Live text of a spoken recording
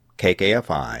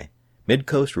KKFI,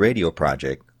 Midcoast Radio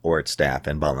Project, or its staff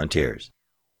and volunteers.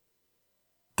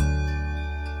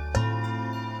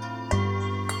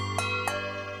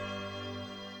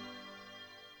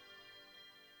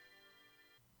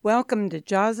 Welcome to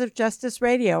Jaws of Justice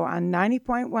Radio on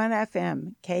 90.1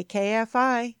 FM,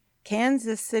 KKFI,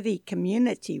 Kansas City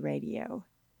Community Radio.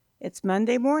 It's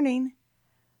Monday morning.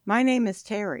 My name is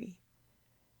Terry.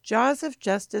 Jaws of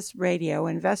Justice Radio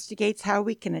investigates how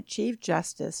we can achieve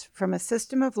justice from a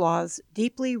system of laws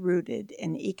deeply rooted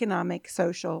in economic,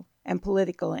 social, and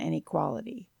political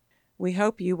inequality. We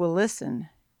hope you will listen.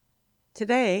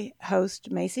 Today, host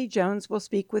Macy Jones will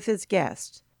speak with his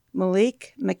guest,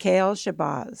 Malik Mikhail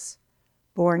Shabazz,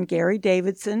 born Gary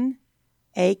Davidson,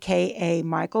 a.k.a.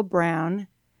 Michael Brown,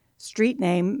 street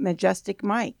name Majestic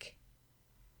Mike.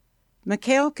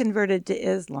 Mikhail converted to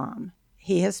Islam.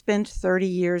 He has spent 30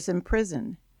 years in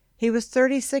prison. He was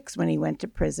 36 when he went to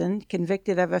prison,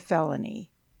 convicted of a felony.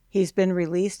 He's been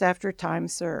released after time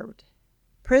served.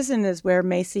 Prison is where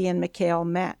Macy and Mikhail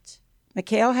met.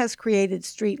 Mikhail has created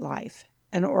Street Life,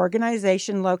 an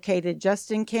organization located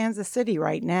just in Kansas City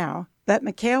right now, but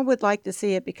Mikhail would like to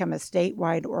see it become a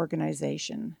statewide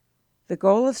organization. The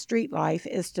goal of Street Life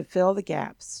is to fill the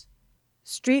gaps.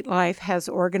 Street Life has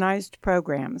organized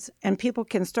programs, and people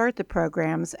can start the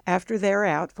programs after they're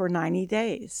out for 90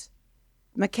 days.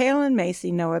 Mikhail and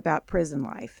Macy know about prison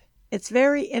life. It's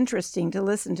very interesting to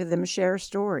listen to them share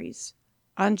stories.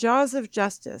 On Jaws of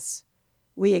Justice,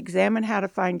 we examine how to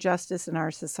find justice in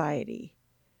our society.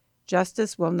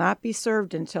 Justice will not be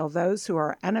served until those who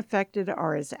are unaffected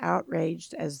are as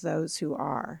outraged as those who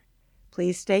are.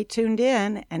 Please stay tuned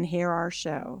in and hear our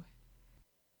show.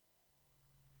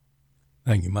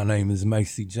 Thank you. My name is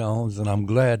Macy Jones, and I'm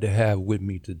glad to have with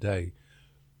me today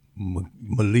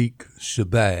Malik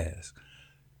Shabazz.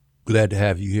 Glad to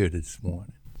have you here this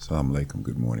morning. Assalamu alaikum.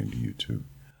 Good morning to you, too.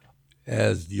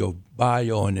 As your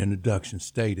bio and introduction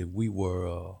stated, we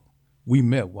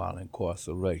met while in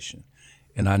incarceration,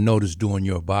 and I noticed during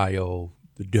your bio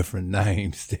the different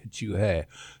names that you had.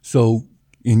 So,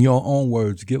 in your own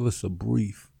words, give us a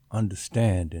brief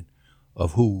understanding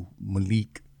of who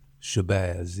Malik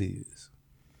Shabazz is.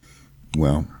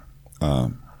 Well,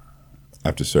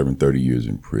 after serving 30 years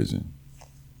in prison,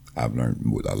 I've learned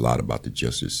a lot about the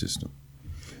justice system.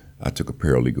 I took a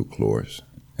paralegal course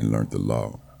and learned the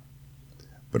law,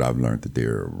 but I've learned that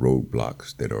there are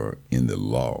roadblocks that are in the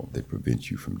law that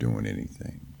prevent you from doing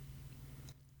anything.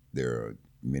 There are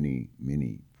many,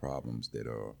 many problems that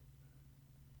are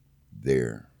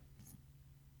there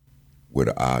where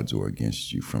the odds are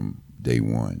against you from day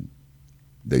one.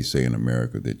 They say in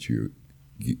America that you're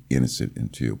innocent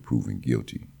until proven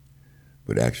guilty,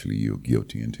 but actually you're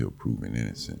guilty until proven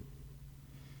innocent.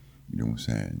 You know what I'm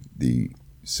saying? The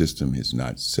system is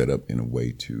not set up in a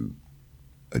way to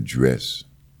address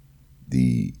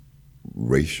the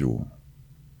racial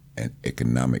and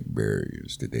economic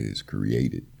barriers that it has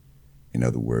created. In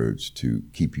other words, to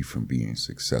keep you from being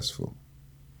successful.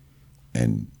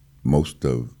 And most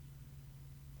of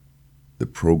the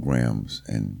programs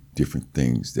and different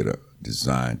things that are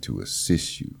designed to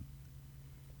assist you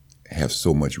have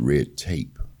so much red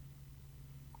tape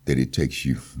that it takes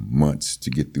you months to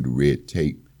get through the red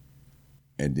tape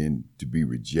and then to be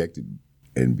rejected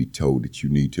and be told that you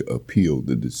need to appeal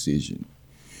the decision.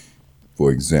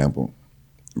 For example,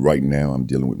 right now I'm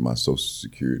dealing with my Social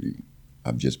Security.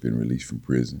 I've just been released from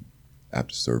prison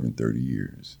after serving 30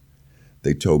 years.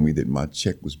 They told me that my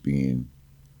check was being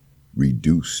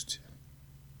reduced,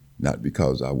 not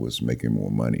because I was making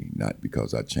more money, not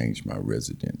because I changed my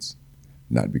residence,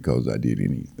 not because I did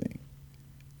anything.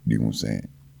 You know what I'm saying?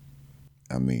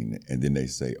 I mean, and then they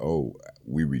say, oh,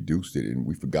 we reduced it and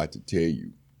we forgot to tell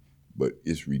you, but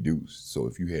it's reduced. So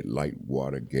if you had light,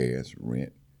 water, gas,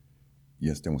 rent, you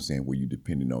understand what I'm saying? Where you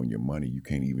depending on your money, you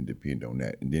can't even depend on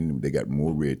that. And then they got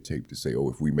more red tape to say, oh,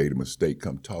 if we made a mistake,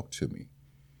 come talk to me.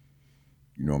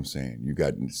 You know what I'm saying? You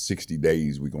got 60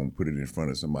 days, we're going to put it in front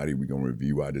of somebody, we're going to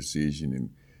review our decision and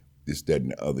this, that,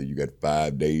 and the other. You got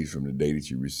 5 days from the day that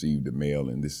you received the mail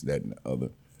and this, that, and the other.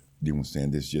 You know what I'm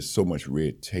saying? There's just so much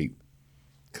red tape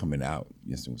coming out,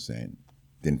 you know what I'm saying?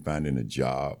 Then finding a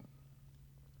job.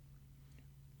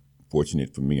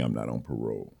 Fortunate for me, I'm not on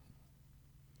parole.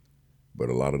 But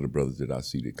a lot of the brothers that I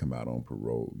see that come out on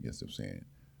parole, you know what I'm saying?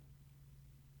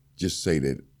 Just say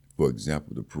that, for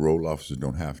example, the parole officers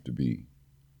don't have to be.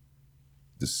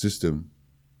 The system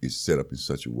is set up in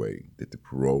such a way that the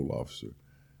parole officer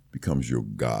becomes your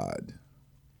God.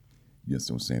 You know what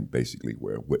I'm saying? Basically,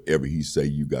 where whatever he say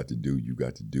you got to do,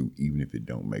 even if it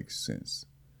don't make sense.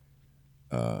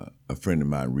 A friend of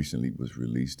mine recently was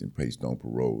released and placed on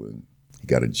parole, and He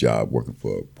got a job working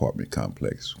for an apartment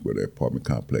complex where the apartment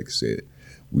complex said,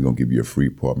 we're going to give you a free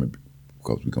apartment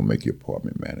because we're going to make you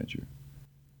apartment manager.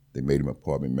 They made him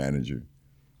apartment manager.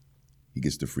 He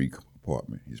gets the free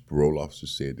apartment. His parole officer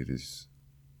said that his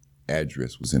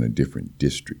address was in a different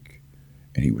district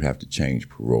and he would have to change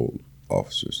parole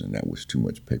officers, and that was too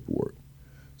much paperwork.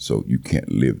 So you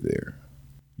can't live there.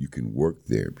 You can work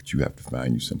there, but you have to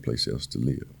find you someplace else to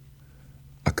live.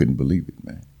 I couldn't believe it,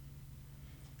 man.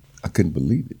 I couldn't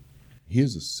believe it.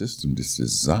 Here's a system that's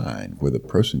designed where the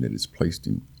person that is placed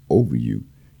in over you,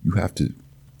 you have to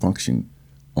function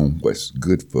on what's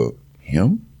good for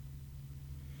him.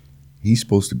 He's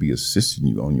supposed to be assisting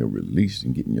you on your release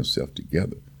and getting yourself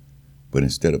together. But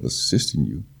instead of assisting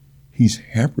you, he's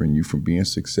hampering you from being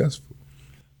successful.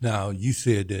 Now, you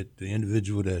said that the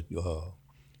individual that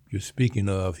you're speaking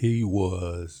of, he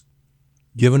was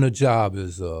given a job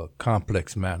as a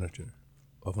complex manager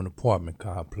of an apartment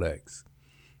complex.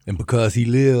 And because he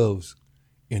lives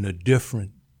in a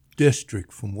different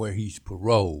district from where he's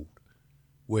paroled,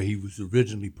 where he was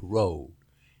originally paroled,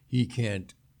 he can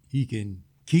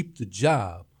keep the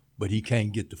job, but he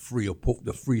can't get the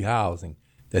free housing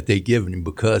that they given him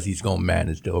because he's going to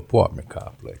manage the apartment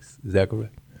complex. Is that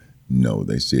correct? No,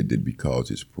 they said that because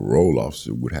his parole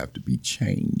officer would have to be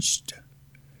changed,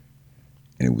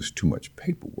 and it was too much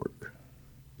paperwork,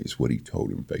 is what he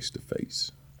told him face to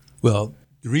face. Well,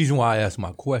 the reason why I asked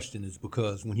my question is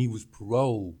because when he was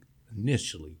paroled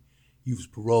initially, he was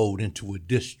paroled into a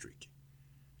district.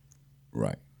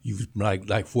 Right. He was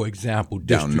like for example,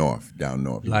 down north.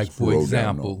 Like for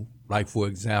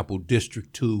example,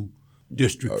 District 2,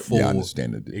 District 4. Yeah, I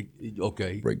understand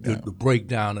the breakdown. The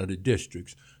breakdown of the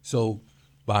districts. So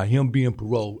by him being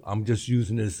paroled, I'm just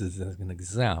using this as an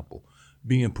example,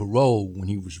 being paroled when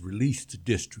he was released to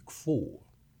District 4.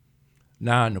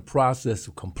 Now, in the process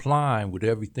of complying with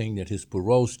everything that his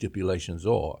parole stipulations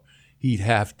are, he'd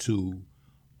have to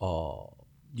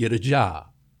get a job.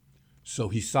 So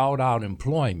he sought out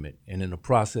employment, and in the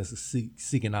process of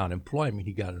seeking out employment,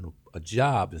 he got a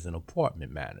job as an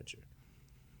apartment manager.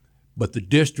 But the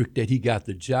district that he got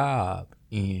the job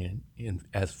in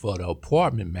as for the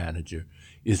apartment manager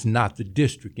is not the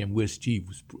district in which he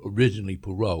was originally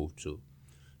paroled to.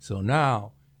 So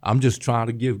now I'm just trying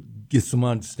to get some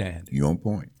understanding. You're on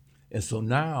point. And so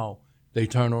now they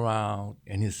turn around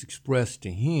and it's expressed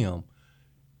to him,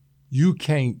 you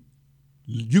can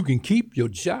keep your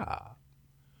job,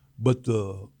 but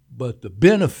the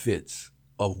benefits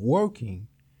of working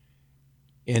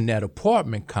in that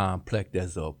apartment complex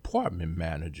as an apartment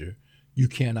manager, you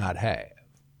cannot have.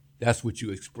 That's what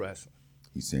you're expressing.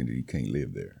 He's saying that he can't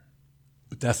live there.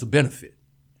 But that's a benefit.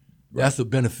 Right. That's a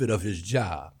benefit of his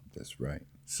job. That's right.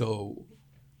 So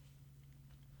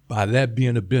by that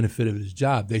being a benefit of his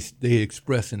job, they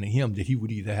expressing to him that he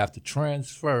would either have to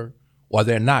transfer or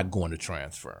they're not going to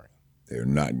transfer him. They're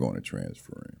not going to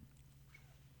transfer him.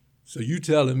 So you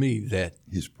telling me that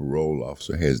his parole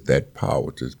officer has that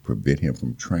power to prevent him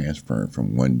from transferring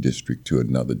from one district to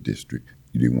another district.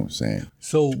 You know what I'm saying?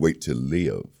 So wait to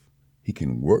live. He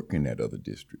can work in that other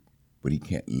district, but he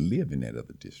can't live in that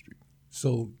other district.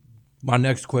 So my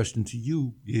next question to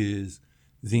you is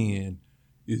then,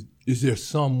 is there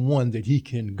someone that he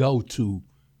can go to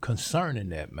concerning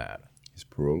that matter? His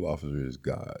parole officer is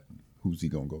God. Who's he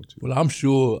gonna go to? Well, I'm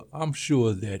sure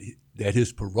that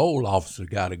his parole officer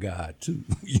got a God too,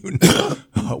 you know,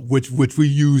 which we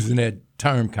use in that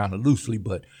term kind of loosely,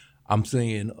 but I'm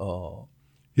saying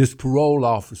his parole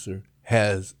officer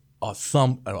has a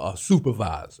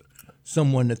supervisor,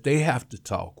 someone that they have to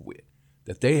talk with,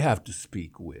 that they have to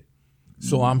speak with.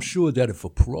 So I'm sure that if a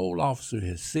parole officer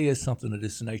has said something of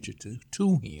this nature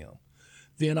to him,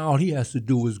 then all he has to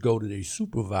do is go to their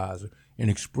supervisor and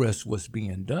express what's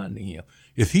being done to him.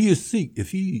 If he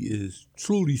is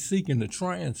truly seeking to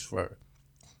transfer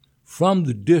from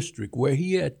the district where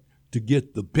he had to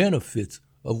get the benefits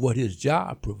of what his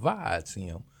job provides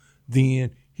him,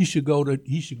 then he should go to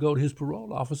his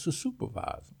parole officer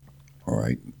supervisor. All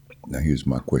right. Now here's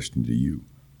my question to you.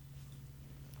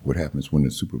 What happens when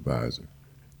the supervisor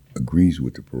agrees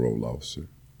with the parole officer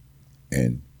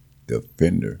and the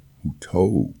offender who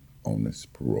told on this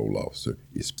parole officer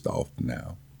is off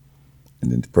now?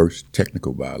 And then the first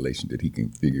technical violation that he can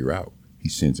figure out, he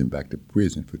sends him back to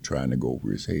prison for trying to go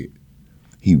over his head.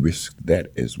 He risks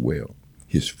that as well,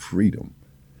 his freedom.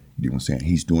 You know what I'm saying?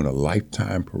 He's doing a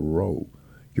lifetime parole.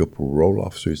 Your parole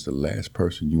officer is the last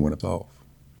person you want off.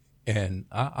 And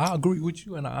I agree with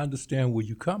you, and I understand where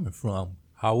you're coming from.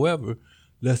 However,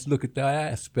 let's look at the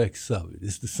aspects of it.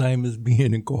 It's the same as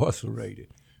being incarcerated.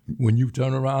 When you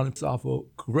turn around and off a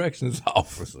corrections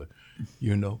officer,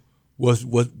 you know, was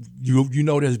you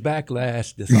know there's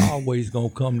backlash that's always gonna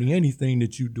come to anything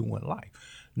that you do in life.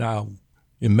 Now,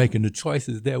 in making the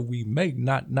choices that we make,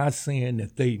 not saying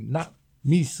that not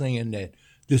me saying that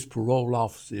this parole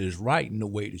officer is right in the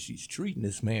way that she's treating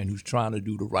this man who's trying to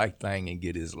do the right thing and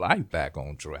get his life back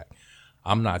on track.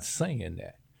 I'm not saying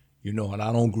that, you know, and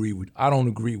I don't agree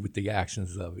with the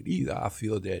actions of it either. I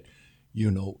feel that,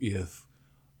 you know, if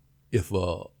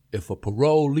a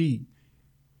parolee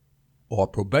or a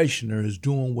probationer is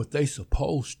doing what they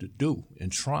supposed to do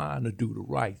and trying to do the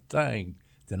right thing,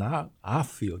 then I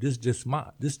feel this just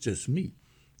me,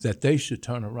 that they should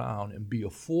turn around and be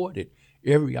afforded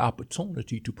every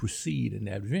opportunity to proceed in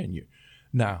that venue.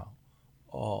 Now,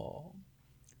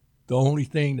 the only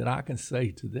thing that I can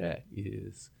say to that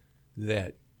is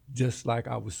that, just like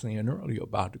I was saying earlier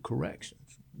about the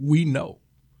corrections, we know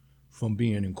from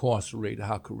being incarcerated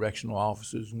how correctional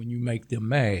officers, when you make them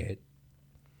mad,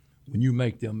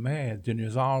 then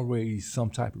there's always some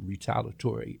type of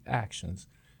retaliatory actions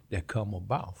that come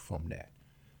about from that.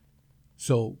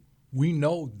 So we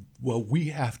know what we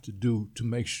have to do to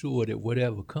make sure that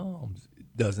whatever comes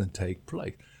doesn't take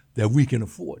place, that we can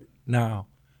afford it. Now,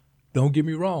 don't get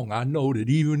me wrong, I know that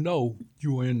even though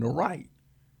you're in the right,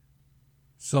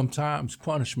 sometimes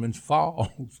punishment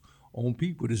falls on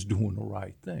people that's doing the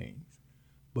right things.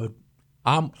 But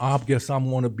I guess I'm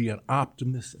going to be an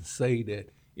optimist and say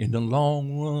that in the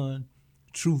long run,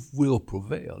 truth will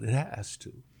prevail. It has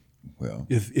to. Well,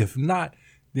 if not,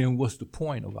 then what's the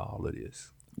point of all of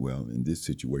this? Well, in this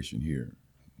situation here,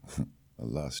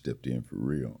 Allah stepped in for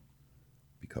real,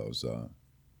 because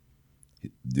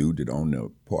dude that owned the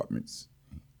apartments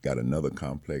got another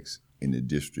complex in the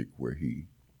district where he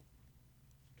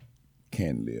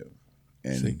can live.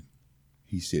 And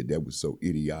he said that was so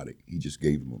idiotic. He just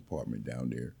gave him an apartment down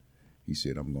there. He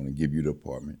said, I'm going to give you the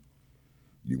apartment,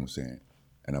 you know what I'm saying,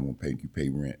 and I'm going to make you pay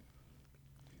rent.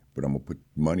 But I'm going to put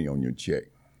money on your check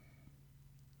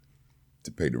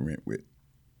to pay the rent with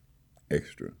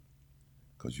extra.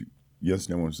 Because you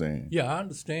understand what I'm saying? Yeah, I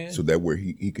understand. So that where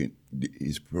he can,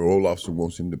 his parole officer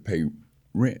wants him to pay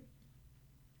rent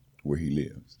where he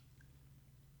lives.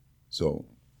 So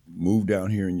move down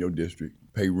here in your district,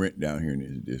 pay rent down here in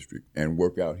this district, and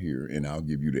work out here, and I'll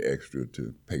give you the extra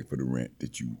to pay for the rent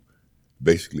that you,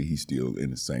 basically he's still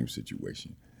in the same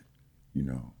situation, you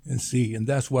know. And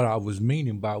that's what I was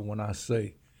meaning by when I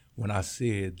said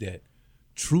that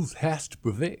truth has to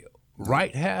prevail.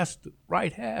 Right has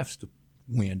to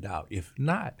win out. If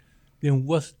not, then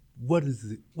what is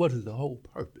the whole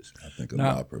purpose? I think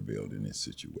Allah prevailed in this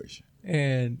situation.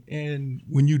 And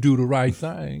when you do the right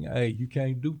thing, hey, you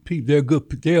can't do people.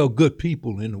 There are good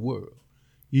people in the world.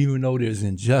 Even though there's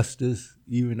injustice,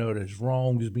 even though there's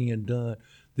wrongs being done,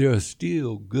 there are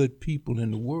still good people in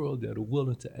the world that are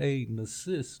willing to aid and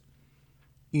assist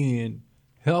in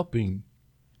helping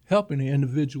the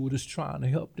individual that's trying to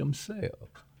help themselves.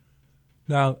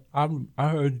 Now, I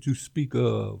heard you speak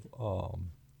of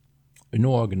an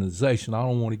organization. I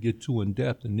don't want to get too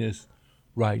in-depth in this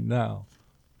right now,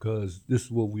 because this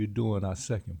is what we're doing our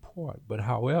second part. But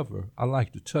however, I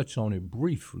like to touch on it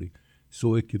briefly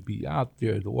so it could be out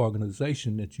there, the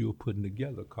organization that you're putting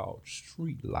together called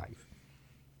Street Life.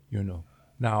 You know,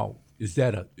 now, is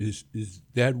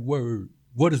that word,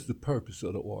 what is the purpose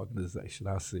of the organization?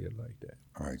 I'll say it like that.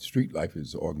 All right, Street Life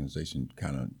is an organization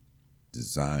kind of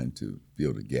designed to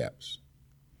fill the gaps.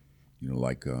 You know,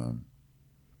 like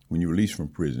when you're released from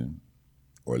prison,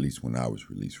 or at least when I was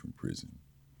released from prison,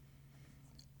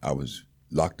 I was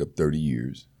locked up 30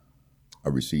 years. I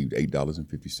received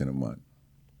 $8.50 a month.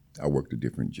 I worked at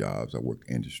different jobs. I worked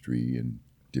industry and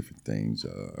different things.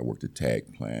 I worked at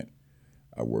tag plant.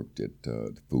 I worked at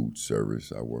the food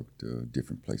service. I worked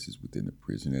different places within the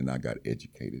prison, and I got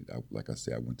educated. Like I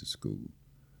said, I went to school,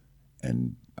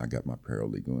 and I got my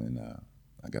paralegal, and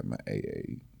I got my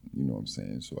AA, you know what I'm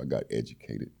saying? So I got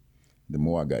educated. The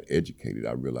more I got educated,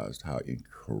 I realized how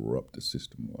incorrupt the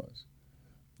system was.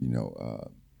 You know,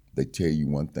 they tell you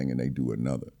one thing and they do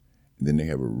another, and then they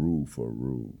have a rule for a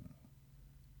rule.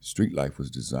 Street Life was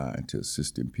designed to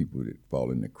assist in people that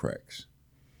fall in the cracks.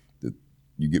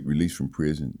 You get released from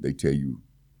prison, they tell you,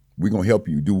 we're going to help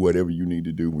you do whatever you need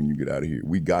to do when you get out of here.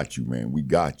 We got you, man. We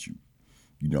got you.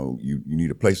 You know, you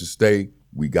need a place to stay,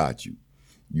 we got you.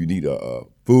 You need a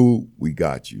food, we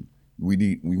got you.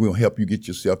 We will help you get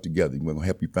yourself together. We're going to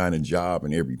help you find a job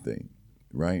and everything,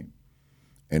 right?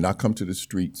 And I come to the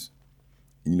streets,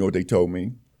 and you know what they told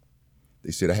me?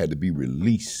 They said I had to be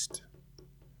released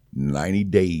 90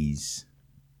 days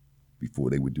before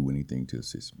they would do anything to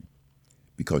assist me,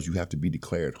 because you have to be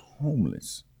declared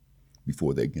homeless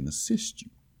before they can assist you.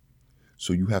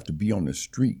 So you have to be on the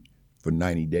street for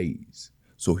 90 days.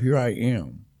 So here I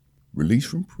am, released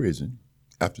from prison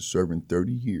after serving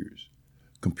 30 years.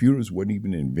 Computers weren't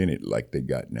even invented like they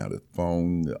got now. The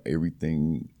phone,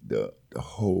 everything, the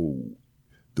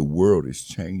world has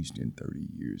changed in 30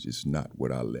 years. It's not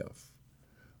what I left.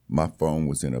 My phone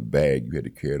was in a bag. You had to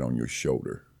carry it on your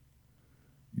shoulder.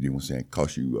 You know what I'm saying? It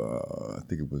cost you, I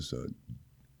think it was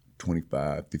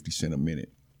 25, 50 cents a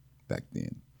minute back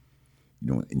then.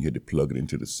 You know, and you had to plug it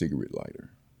into the cigarette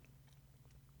lighter.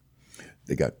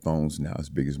 They got phones now as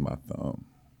big as my thumb.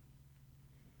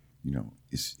 You know,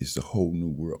 it's a whole new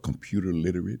world. Computer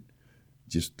literate.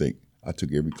 Just think, I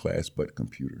took every class but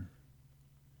computer.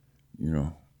 You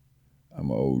know, I'm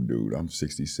an old dude. I'm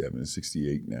 67,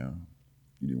 68 now.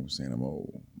 You know what I'm saying? I'm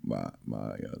old. My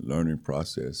learning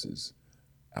process is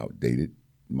outdated.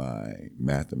 My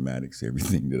mathematics,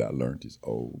 everything that I learned is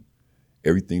old.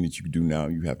 Everything that you do now,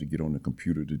 you have to get on the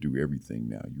computer to do everything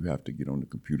now. You have to get on the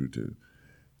computer to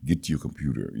get to your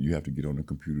computer. You have to get on the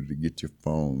computer to get your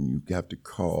phone. You have to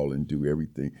call and do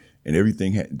everything. And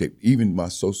everything, even my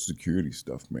Social Security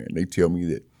stuff, man, they tell me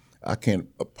that I can't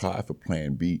apply for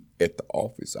Plan B at the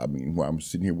office. I mean, while I'm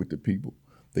sitting here with the people,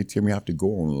 they tell me I have to go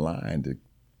online to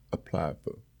apply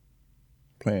for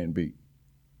Plan B.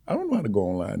 I don't know how to go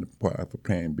online to apply for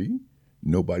Plan B.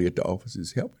 Nobody at the office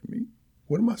is helping me.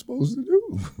 What am I supposed to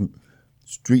do?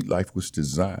 Street Life was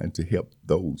designed to help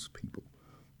those people.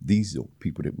 These are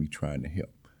people that we're trying to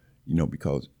help, you know,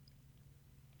 because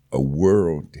a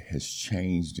world has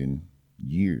changed in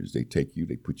years. They take you,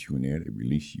 they put you in there, they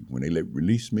release you. When they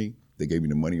release me, they gave me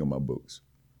the money on my books.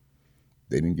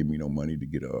 They didn't give me no money to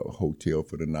get a hotel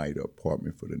for the night, an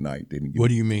apartment for the night. They didn't give What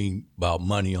do you mean about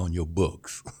money on your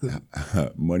books?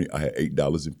 money. I had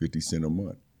 $8.50 a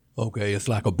month. Okay, it's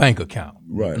like a bank account.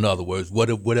 Right. In other words,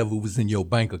 whatever was in your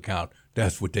bank account,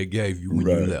 that's what they gave you when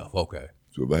you left. Okay.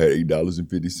 So if I had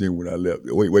 $8.50 when I left,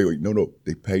 wait, no,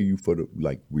 they pay you for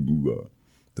when you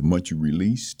the month you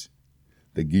released,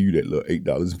 they give you that little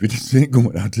 $8.50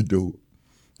 going out the door.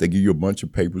 They give you a bunch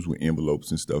of papers with envelopes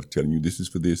and stuff telling you this is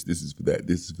for this, this is for that,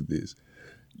 this is for this.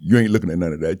 You ain't looking at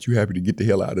none of that. You happy to get the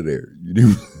hell out of there. You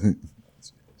do.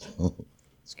 So,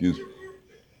 excuse me.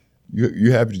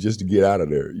 You're happy just to get out of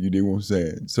there. You know what I'm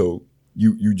saying? So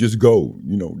you just go.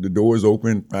 You know, the door's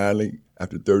open finally.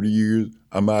 After 30 years,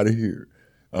 I'm out of here.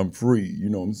 I'm free. You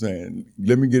know what I'm saying?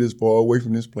 Let me get as far away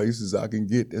from this place as I can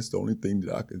get. That's the only thing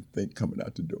that I can think coming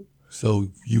out the door. So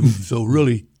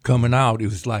really coming out, it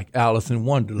was like Alice in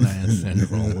Wonderland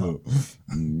syndrome.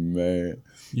 Man.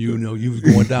 You know, you was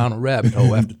going down a rabbit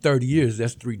hole. After 30 years,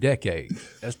 that's 3 decades.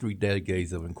 That's 3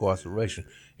 decades of incarceration.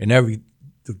 And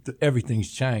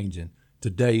everything's changing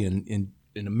today in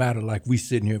a matter like we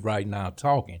sitting here right now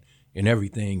talking, and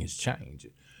everything is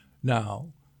changing.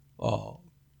 Now,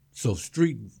 so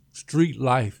street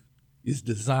life is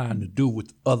designed to do what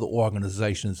other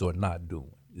organizations are not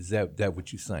doing. Is that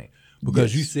what you're saying?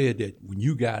 Because You said that when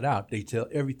you got out,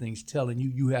 everything's telling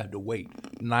you had to wait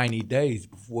 90 days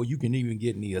before you can even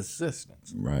get any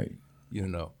assistance. Right. You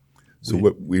know. So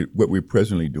what we're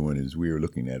presently doing is we're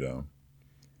looking at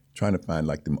trying to find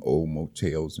like them old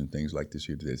motels and things like this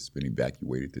here that's been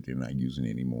evacuated that they're not using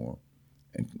anymore,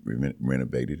 and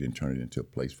renovate it and turn it into a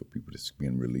place for people that's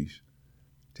being released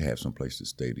to have some place to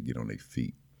stay to get on their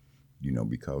feet. You know,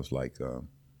 because like look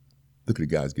at the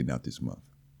guys getting out this month.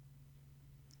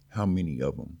 How many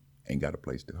of them ain't got a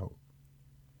place to go?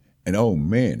 And oh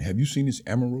man, have you seen this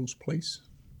Amarose place?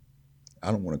 I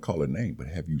don't want to call a name, but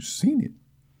have you seen it?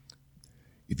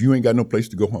 If you ain't got no place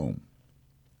to go home,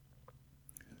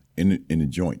 in the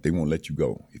joint, they won't let you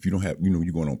go. If you don't have, you know,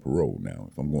 you're going on parole now.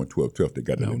 If I'm going 12-12, they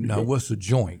got to let me go. Now, what's a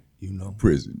joint, you know?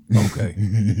 Prison. Okay.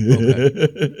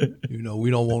 You know,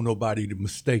 we don't want nobody to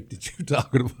mistake that you're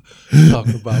talking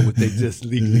about what they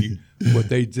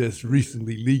just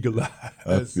recently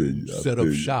legalized, set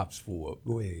up shops for.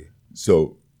 Go ahead.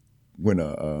 So when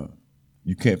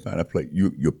you can't find a place,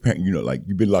 your parent, you know, like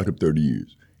you've been locked up 30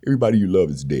 years. Everybody you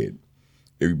love is dead.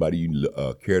 Everybody you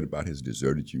cared about has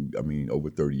deserted you. I mean, over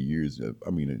 30 years,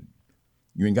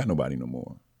 you ain't got nobody no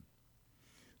more.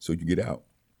 So you get out.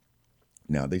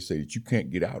 Now, they say that you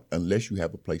can't get out unless you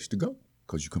have a place to go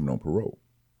because you're coming on parole.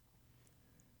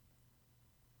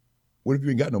 What if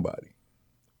you ain't got nobody?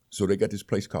 So they got this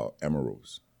place called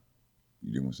Amarose.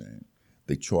 You know what I'm saying?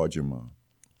 They charge them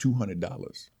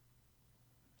 $200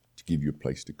 to give you a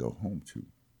place to go home to,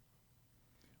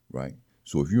 right?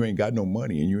 So if you ain't got no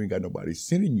money and you ain't got nobody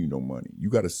sending you no money, you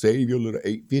got to save your little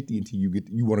 $850 until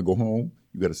you want to go home.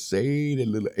 You got to save that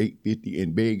little $850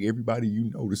 and beg everybody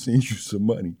you know to send you some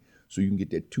money so you can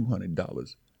get that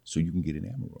 $200 so you can get an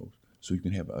Amarose, so you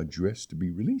can have an address to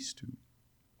be released to,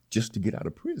 just to get out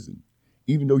of prison.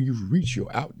 even though you've reached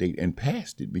your out date and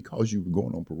passed it because you were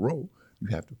going on parole, you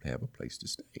have to have a place to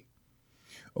stay.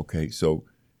 Okay, so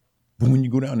when you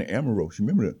go down to Amarillo,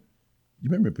 you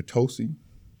remember Potosi?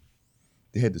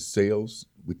 They had the cells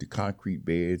with the concrete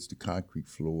beds, the concrete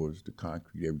floors, the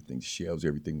concrete everything, shelves,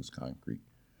 everything was concrete.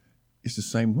 It's the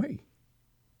same way.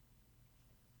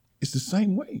 It's the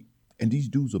same way. And these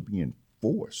dudes are being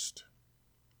forced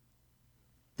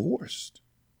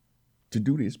to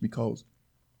do this because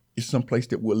it's some place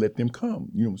that will let them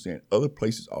come. You know what I'm saying? Other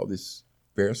places, all this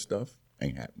fair stuff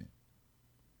ain't happening.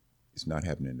 It's not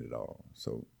happening at all.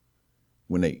 So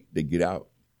when they get out,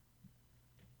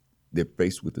 they're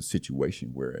faced with a situation,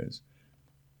 whereas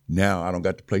now I don't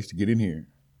got the place to get in here.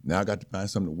 Now I got to find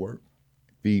something to work,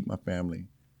 feed my family,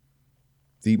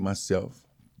 feed myself,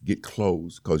 get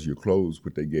clothes, because your clothes,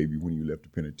 what they gave you when you left the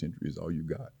penitentiary, is all you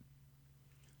got.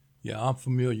 Yeah, I'm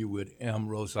familiar with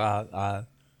Ambrose. I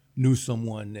knew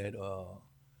someone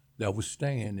that was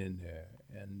staying in there,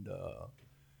 and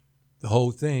the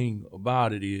whole thing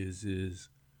about it is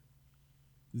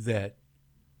that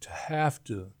to have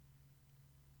to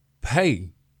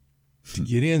pay to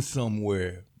get in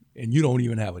somewhere, and you don't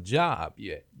even have a job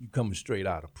yet, you coming straight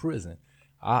out of prison,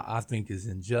 I think is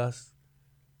unjust.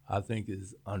 I think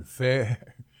is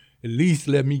unfair. At least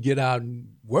let me get out and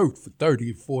work for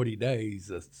 30, 40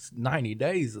 days, or 90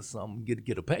 days or something,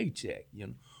 get a paycheck, you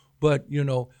know. But, you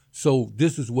know, so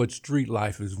this is what Street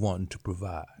Life is wanting to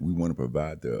provide. We want to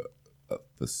provide the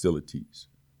facilities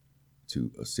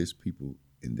to assist people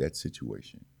in that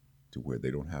situation to where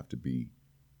they don't have to be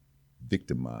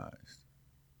victimized.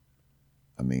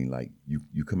 I mean, like,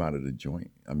 you come out of the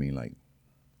joint, I mean, like,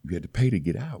 you had to pay to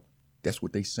get out. That's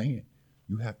what they're saying.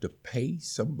 You have to pay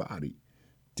somebody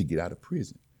to get out of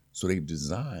prison. So they've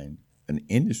designed an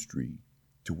industry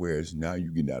to where now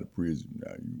you get out of prison,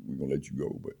 now we're going to let you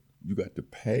go, but you got to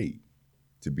pay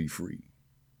to be free.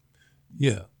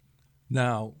 Yeah.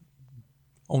 Now,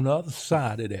 on the other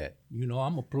side of that, you know,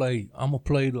 I'm gonna play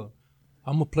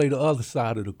the other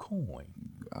side of the coin.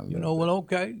 You know, well,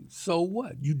 okay, so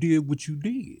what? You did what you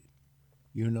did.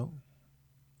 You know,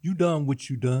 you done what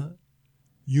you done.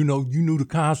 You know, you knew the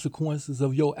consequences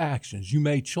of your actions. You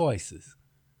made choices.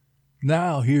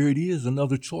 Now here it is,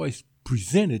 another choice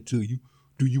presented to you.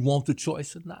 Do you want the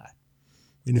choice or not?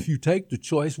 And if you take the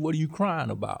choice, what are you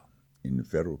crying about? In the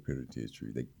federal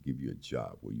penitentiary, they give you a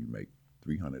job where you make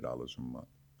 $300 a month.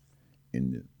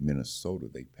 In Minnesota,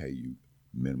 they pay you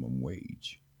minimum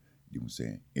wage. You know what I'm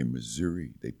saying? In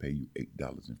Missouri, they pay you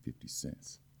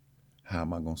 $8.50. How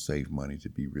am I going to save money to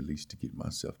be released to get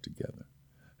myself together?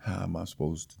 How am I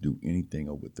supposed to do anything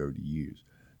over 30 years?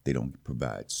 They don't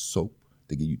provide soap.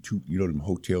 They give you two, you know them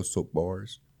hotel soap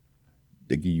bars?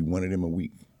 They give you one of them a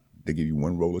week. They give you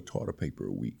one roll of toilet paper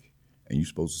a week. And you're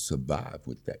supposed to survive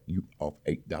with that. You off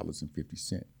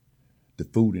 $8.50. The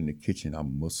food in the kitchen,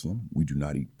 I'm Muslim. We do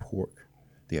not eat pork.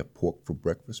 They have pork for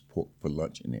breakfast, pork for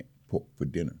lunch, and then pork for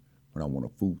dinner. When I want a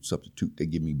food substitute, they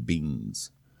give me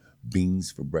beans.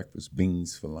 Beans for breakfast,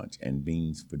 beans for lunch, and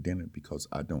beans for dinner because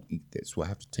I don't eat that. So I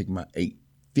have to take my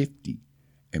 $8.50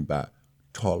 and buy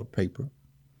toilet paper.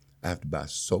 I have to buy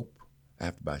soap. I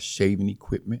have to buy shaving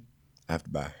equipment. I have to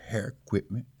buy hair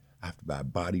equipment. I have to buy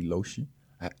body lotion,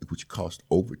 which costs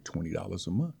over $20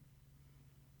 a month.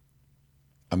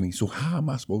 I mean, so how am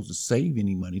I supposed to save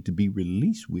any money to be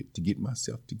released with to get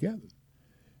myself together?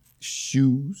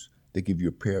 Shoes, they give you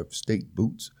a pair of state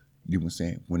boots. You know what I'm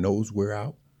saying? When those wear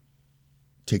out,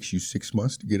 it takes you 6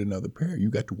 months to get another pair. You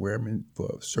got to wear them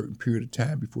for a certain period of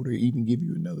time before they even give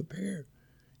you another pair.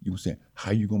 You know what I'm saying?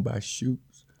 How you gonna buy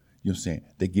shoes? You know what I'm saying?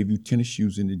 They give you tennis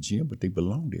shoes in the gym, but they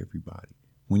belong to everybody.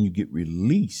 When you get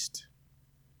released,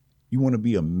 you want to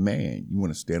be a man. You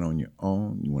want to stand on your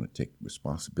own. You want to take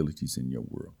responsibilities in your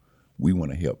world. We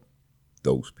want to help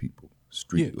those people,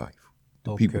 street life,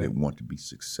 the people that want to be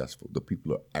successful, the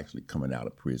people who are actually coming out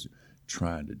of prison,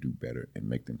 trying to do better and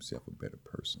make themselves a better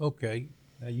person. Okay,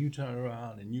 now you turn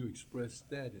around and you express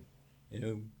that,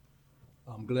 and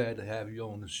I'm glad to have you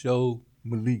on the show,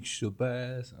 Malik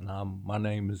Shabazz, and my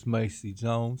name is Macy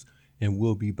Jones, and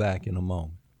we'll be back in a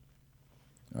moment.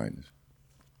 All right.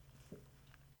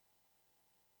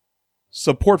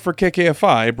 Support for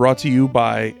KKFI brought to you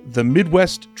by the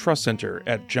Midwest Trust Center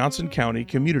at Johnson County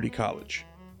Community College,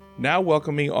 now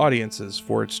welcoming audiences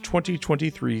for its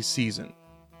 2023 season.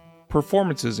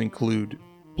 Performances include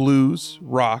blues,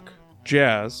 rock,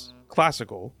 jazz,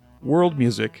 classical, world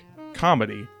music,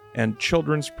 comedy, and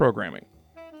children's programming.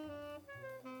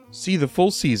 See the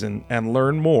full season and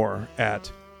learn more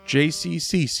at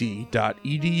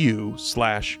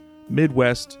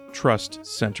jccc.edu/Midwest Trust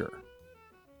Center.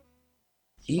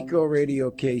 Eco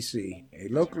Radio KC, a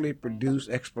locally produced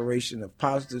exploration of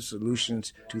positive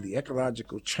solutions to the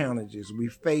ecological challenges we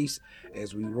face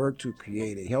as we work to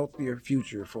create a healthier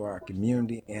future for our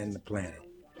community and the planet.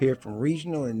 Hear from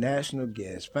regional and national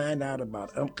guests, find out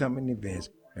about upcoming events,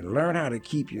 and learn how to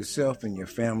keep yourself and your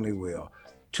family well.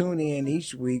 Tune in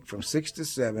each week from 6 to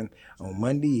 7 on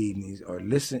Monday evenings or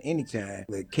listen anytime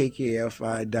at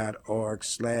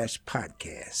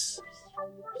kkfi.org/podcasts.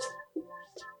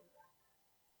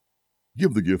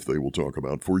 Give the gift they will talk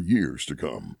about for years to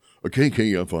come. A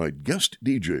KKFI Guest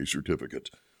DJ Certificate.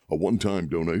 A one-time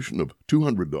donation of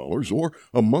 $200 or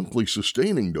a monthly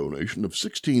sustaining donation of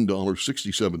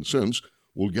 $16.67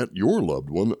 will get your loved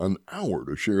one an hour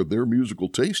to share their musical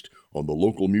taste on the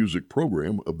local music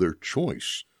program of their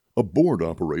choice. A board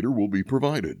operator will be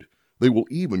provided. They will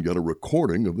even get a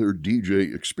recording of their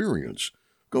DJ experience.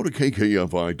 Go to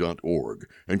kkfi.org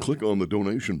and click on the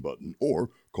donation button or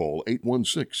call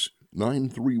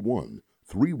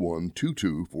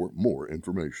 816-931-3122 for more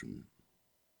information.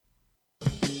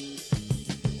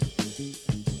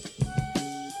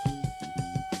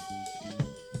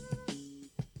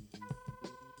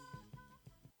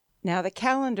 Now the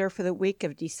calendar for the week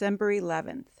of December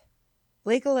 11th.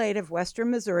 Legal Aid of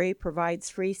Western Missouri provides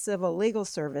free civil legal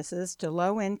services to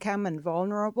low-income and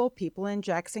vulnerable people in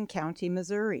Jackson County,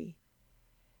 Missouri.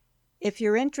 If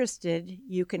you're interested,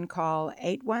 you can call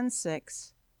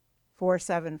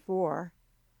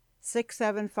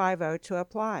 816-474-6750 to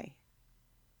apply.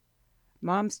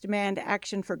 Moms Demand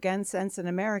Action for Gun Sense in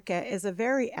America is a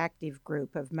very active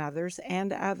group of mothers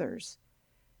and others.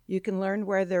 You can learn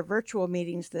where their virtual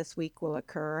meetings this week will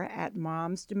occur at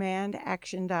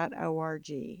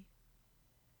momsdemandaction.org.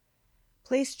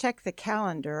 Please check the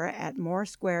calendar at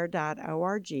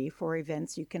moresquare.org for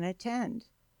events you can attend.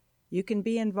 You can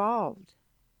be involved.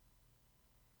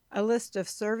 A list of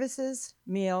services,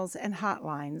 meals, and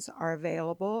hotlines are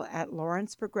available at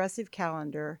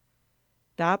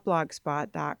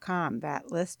lawrenceprogressivecalendar.blogspot.com.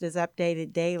 That list is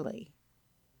updated daily.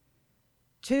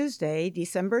 Tuesday,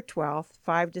 December 12th,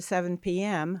 5 to 7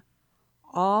 p.m.,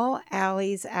 All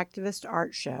Alleys Activist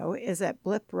Art Show is at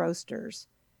Blip Roasters,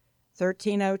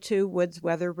 1302 Woods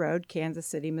Weather Road, Kansas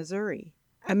City, Missouri.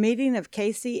 A meeting of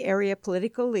KC area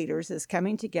political leaders is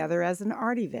coming together as an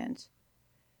art event.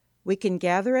 We can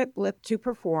gather at Blip to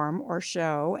perform or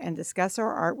show and discuss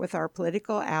our art with our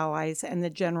political allies and the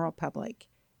general public.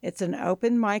 It's an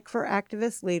open mic for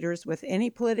activist leaders with any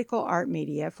political art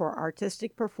media for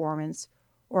artistic performance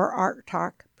or art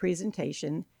talk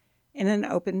presentation in an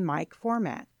open mic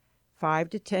format, 5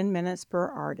 to 10 minutes per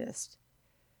artist.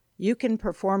 You can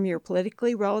perform your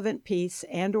politically relevant piece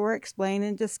and or explain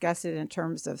and discuss it in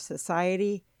terms of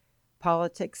society,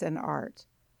 politics, and art.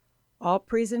 All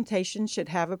presentations should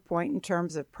have a point in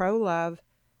terms of pro-love,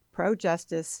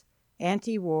 pro-justice,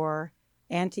 anti-war,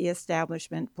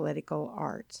 anti-establishment political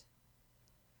art.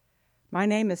 My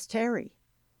name is Terry,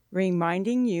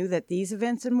 reminding you that these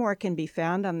events and more can be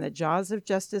found on the Jaws of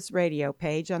Justice radio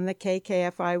page on the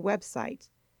KKFI website,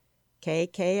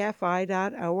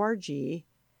 kkfi.org,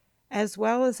 as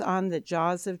well as on the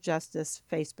Jaws of Justice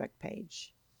Facebook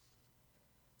page.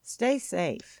 Stay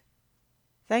safe.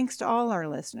 Thanks to all our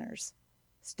listeners.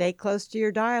 Stay close to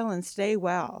your dial and stay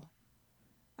well.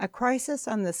 A crisis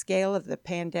on the scale of the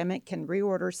pandemic can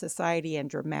reorder society in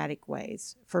dramatic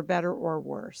ways, for better or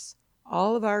worse.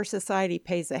 All of our society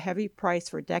pays a heavy price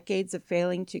for decades of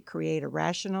failing to create a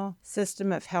rational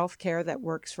system of health care that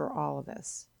works for all of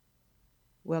us.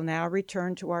 We'll now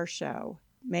return to our show.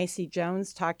 Macy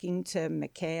Jones talking to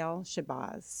Mikhail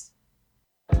Shabazz.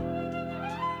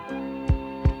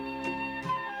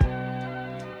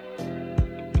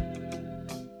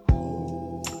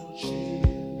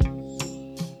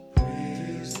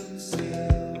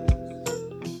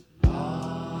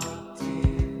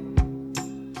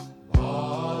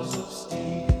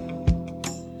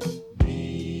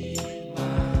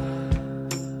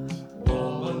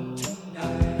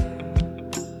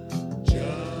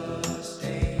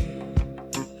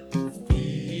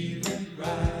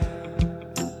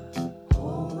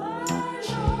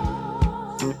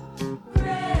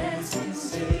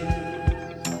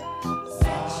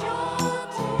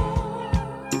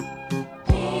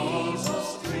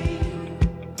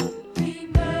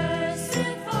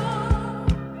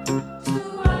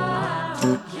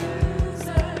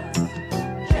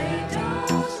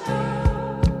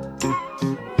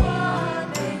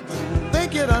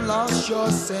 Lost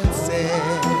your senses.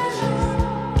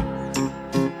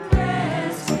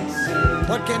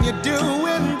 What can you do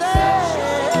in there?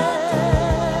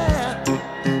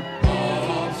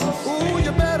 Ooh,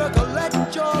 you better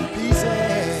collect your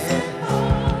pieces.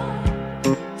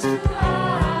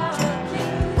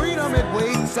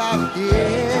 place out here.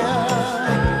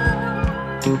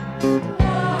 You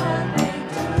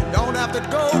don't have to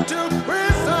go to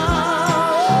prison.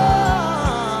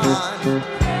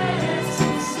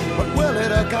 What will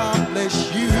it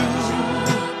accomplish you?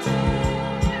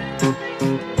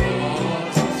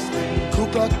 Ku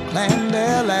Klux Klan,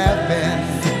 they're laughing,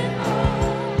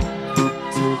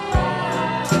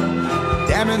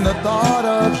 damning the thought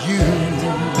of you,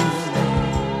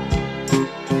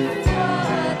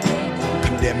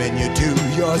 condemning you to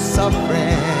your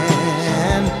suffering.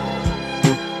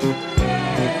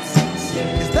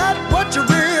 Is that what you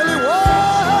really want?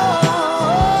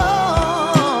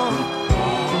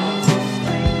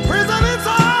 Prison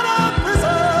inside a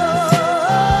prison,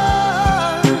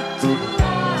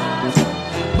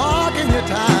 marking your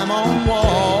time on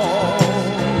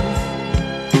walls.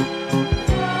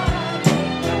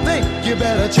 Think you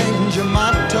better change your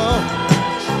motto,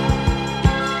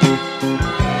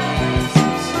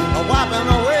 wiping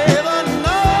away the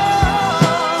none,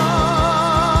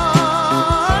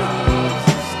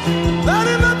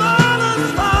 letting the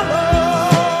violence follow,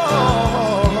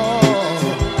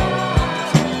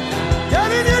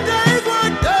 getting your day's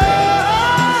work done.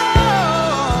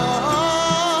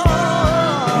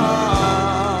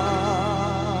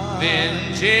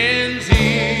 Vengeance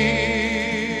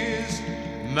is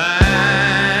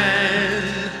mine,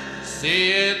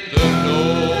 saith the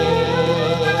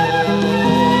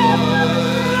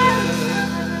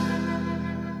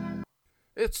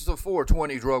It's the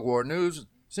 420 Drug War News.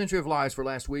 Century of Lies for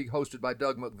last week, hosted by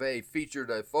Doug McVeigh, featured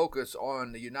a focus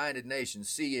on the United Nations,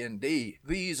 CND.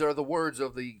 These are the words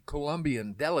of the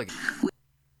Colombian delegate.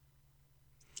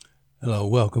 Hello,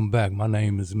 welcome back. My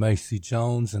name is Macy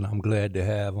Jones, and I'm glad to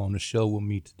have on the show with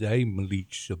me today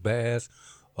Malik Shabazz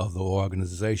of the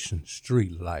organization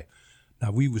Street Life.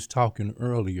 Now, we was talking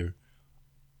earlier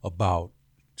about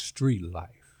street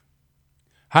life.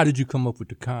 How did you come up with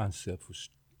the concept for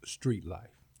street life?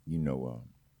 You know,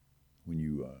 when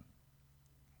you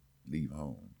leave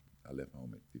home, I left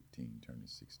home at 15, turning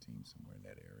 16, somewhere in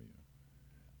that area.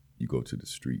 You go to the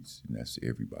streets, and that's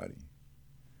everybody.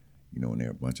 You know, and there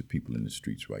are a bunch of people in the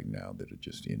streets right now that are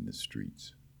just in the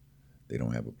streets. They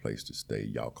don't have a place to stay.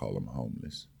 Y'all call them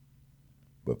homeless.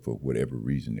 But for whatever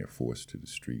reason, they're forced to the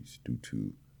streets due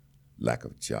to lack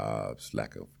of jobs,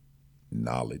 lack of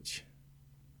knowledge,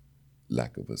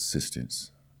 lack of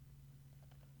assistance,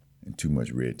 and too much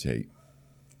red tape.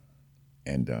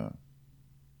 And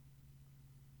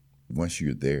once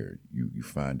you're there, you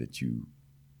find that you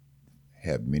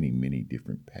have many, many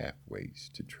different pathways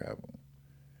to travel.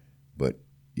 But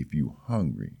if you're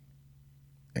hungry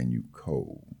and you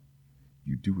cold,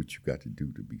 you do what you got to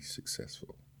do to be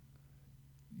successful.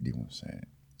 You know what I'm saying?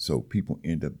 So people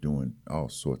end up doing all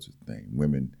sorts of things.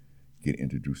 Women get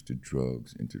introduced to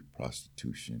drugs, into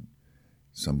prostitution.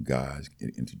 Some guys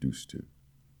get introduced to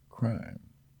crime.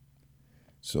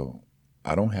 So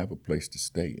I don't have a place to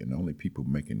stay, and the only people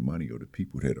making money are the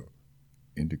people that are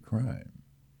into crime.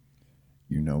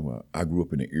 You know, I grew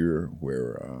up in an era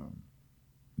where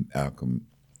Al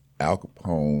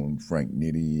Capone, Frank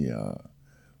Nitti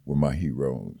were my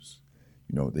heroes.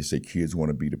 You know, they say kids want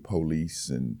to be the police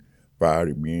and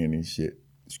firemen and shit,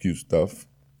 excuse stuff.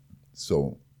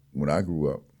 So when I grew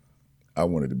up, I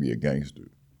wanted to be a gangster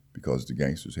because the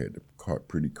gangsters had the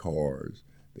pretty cars,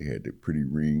 they had the pretty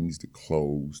rings, the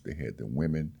clothes, they had the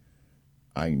women.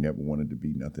 I ain't never wanted to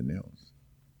be nothing else.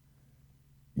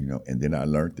 You know, and then I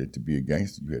learned that to be a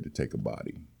gangster, you had to take a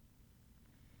body.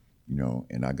 You know,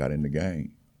 and I got in the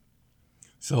game.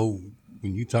 So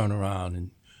when you turn around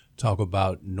and talk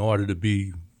about in order to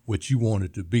be what you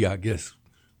wanted to be, I guess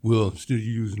we'll, instead of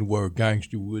using the word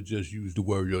gangster, we'll just use the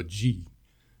word your G.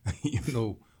 You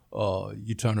know,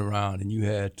 you turn around and you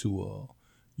had to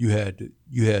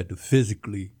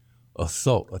physically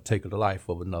assault or take the life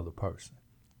of another person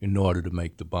in order to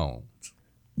make the bones.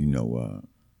 You know,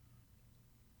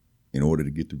 in order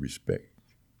to get the respect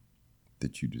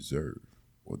that you deserve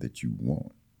or that you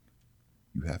want,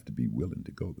 you have to be willing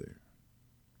to go there.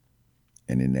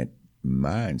 And in that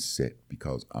mindset,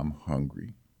 because I'm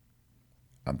hungry,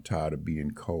 I'm tired of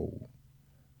being cold,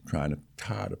 tired of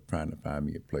trying to find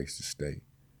me a place to stay,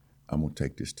 I'm gonna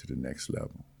take this to the next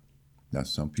level. Now,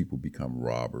 some people become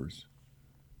robbers.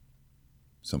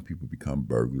 Some people become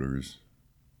burglars.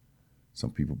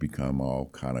 Some people become all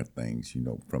kind of things, you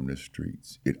know, from the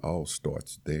streets. It all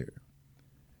starts there.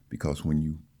 Because when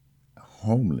you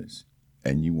homeless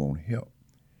and you want help,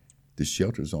 the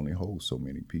shelters only hold so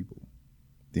many people.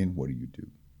 Then what do?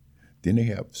 Then they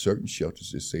have certain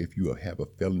shelters that say if you have a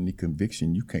felony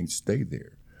conviction, you can't stay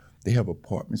there. They have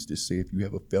apartments that say if you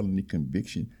have a felony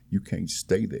conviction, you can't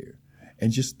stay there.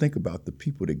 And just think about the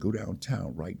people that go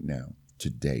downtown right now,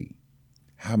 today.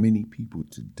 How many people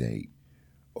today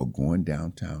are going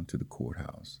downtown to the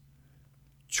courthouse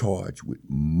charged with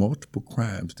multiple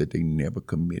crimes that they never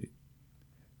committed,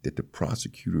 that the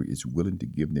prosecutor is willing to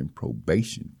give them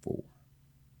probation for?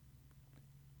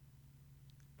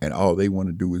 And all they want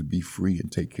to do is be free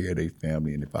and take care of their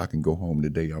family. And if I can go home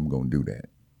today, I'm going to do that.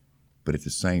 But at the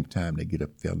same time, they get a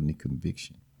felony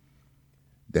conviction.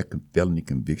 That felony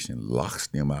conviction locks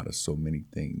them out of so many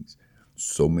things,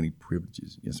 so many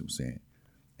privileges, you know what I'm saying?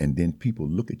 And then people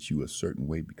look at you a certain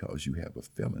way because you have a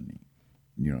felony.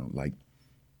 You know, like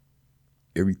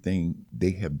everything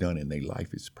they have done in their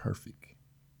life is perfect.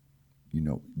 You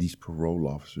know, these parole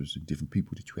officers and different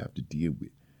people that you have to deal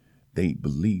with, they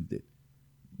believe that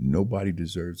nobody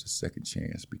deserves a second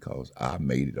chance because I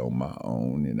made it on my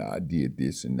own and I did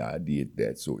this and I did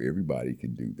that, so everybody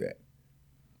can do that.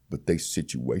 But their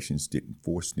situations didn't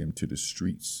force them to the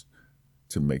streets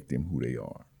to make them who they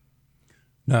are.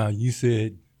 Now, you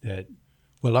said that,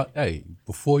 well, hey,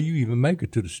 before you even make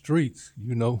it to the streets,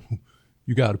 you know,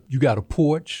 you got a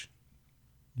porch,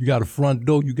 you got a front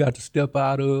door you got to step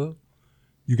out of,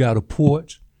 you got a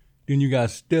porch, then you got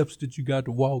steps that you got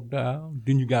to walk down,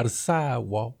 then you got a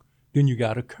sidewalk, then you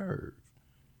got a curve.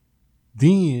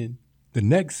 Then the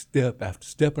next step after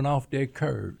stepping off that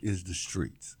curve is the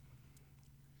streets.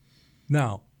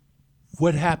 Now,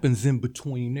 what happens in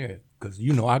between there? Because,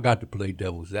 you know, I got to play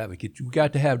devil's advocate. You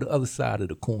got to have the other side of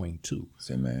the coin, too.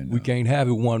 Say, man, We can't have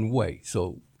it one way.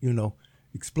 So, you know,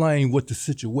 explain what the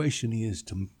situation is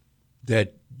to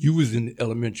that you was in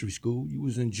elementary school, you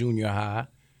was in junior high,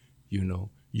 you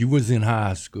know, you was in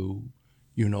high school,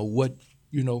 what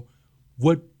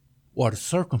are the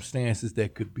circumstances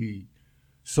that could be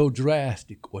so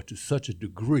drastic or to such a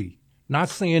degree? Not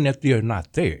saying that they're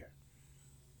not there.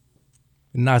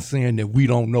 Not saying that we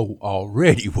don't know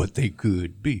already what they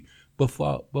could be. But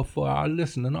for our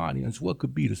listening audience, what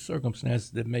could be the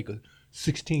circumstances that make a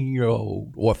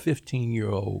 16-year-old or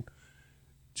 15-year-old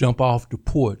jump off the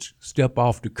porch, step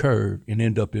off the curb, and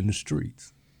end up in the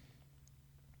streets?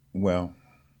 Well,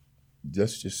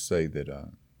 just say that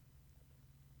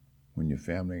when your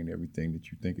family ain't everything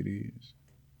that you think it is,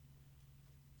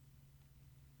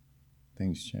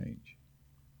 things change.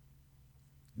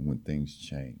 And when things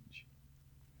change,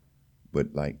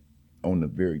 but like on the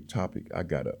very topic, I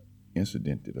got an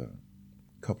incident that a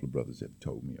couple of brothers have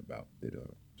told me about that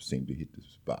seemed to hit the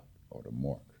spot or the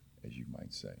mark, as you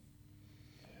might say.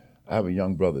 I have a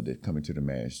young brother that come into the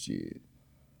masjid,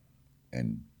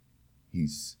 and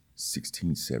he's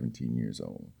 16, 17 years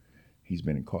old. He's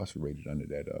been incarcerated under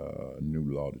that new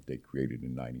law that they created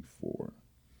in '94.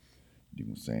 You know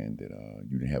what I'm saying? That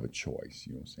you didn't have a choice,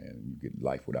 you know what I'm saying? You get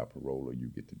life without parole or you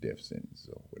get the death sentence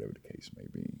or whatever the case may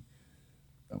be.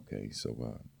 Okay,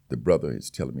 so the brother is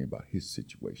telling me about his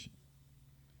situation.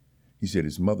 He said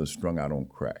his mother's strung out on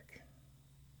crack.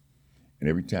 And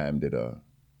every time that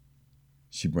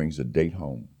she brings a date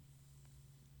home,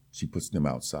 she puts them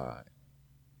outside.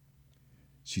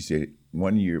 She said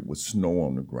one year it was snow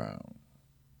on the ground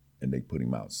and they put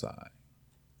him outside.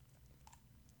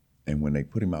 And when they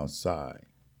put him outside,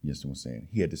 you know what I'm saying,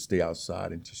 he had to stay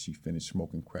outside until she finished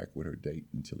smoking crack with her date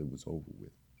until it was over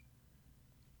with.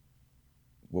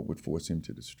 What would force him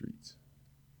to the streets?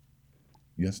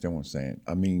 You understand what I'm saying?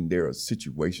 I mean, there are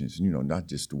situations, you know, not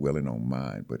just dwelling on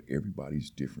mine, but everybody's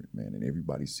different, man, and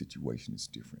everybody's situation is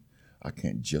different. I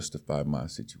can't justify my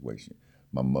situation.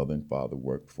 My mother and father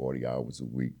worked 40 hours a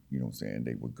week, you know what I'm saying?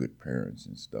 They were good parents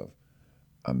and stuff.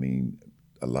 I mean,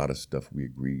 a lot of stuff we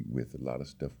agreed with, a lot of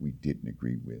stuff we didn't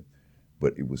agree with,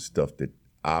 but it was stuff that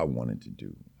I wanted to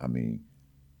do. I mean,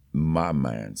 my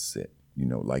mindset, you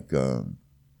know, like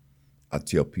I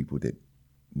tell people that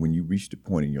when you reach the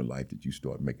point in your life that you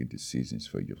start making decisions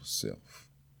for yourself,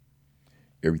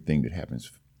 everything that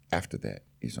happens after that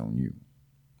is on you.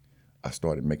 I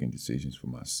started making decisions for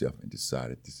myself and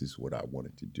decided this is what I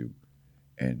wanted to do.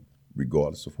 And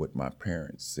regardless of what my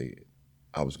parents said,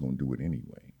 I was going to do it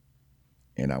anyway.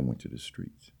 And I went to the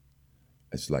streets.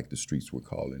 It's like the streets were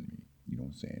calling me, you know what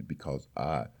I'm saying? Because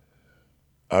I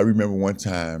remember one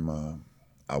time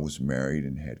I was married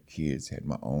and had kids, had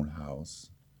my own house,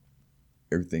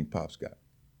 everything Pops got.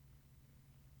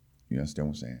 You understand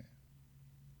what I'm saying?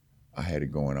 I had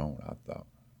it going on, I thought.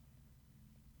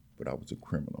 But I was a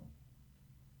criminal,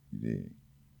 you dig?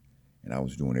 And I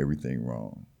was doing everything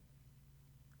wrong.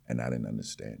 And I didn't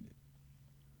understand it.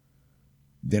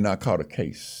 Then I caught a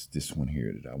case, this one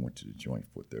here that I went to the joint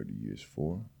for 30 years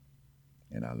for,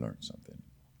 and I learned something.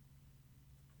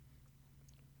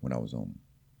 When I was on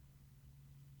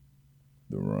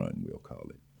the run, we'll call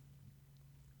it.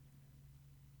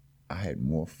 had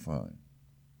more fun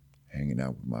hanging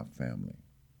out with my family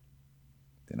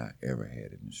than I ever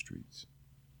had in the streets.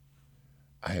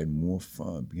 I had more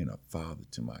fun being a father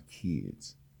to my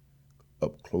kids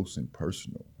up close and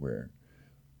personal, where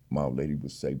my old lady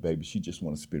would say, baby, she just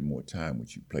want to spend more time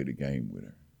with you, play the game with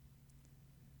her.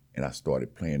 And I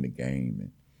started playing the game,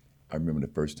 and I remember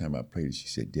the first time I played it, she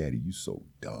said, Daddy, you so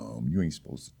dumb. You ain't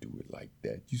supposed to do it like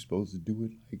that. You supposed to do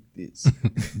it like this.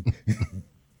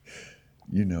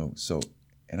 You know, so,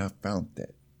 and I found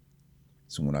that.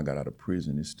 So when I got out of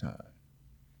prison this time,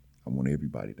 I want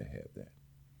everybody to have that.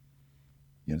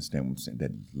 You understand what I'm saying?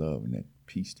 That love and that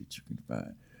peace that you can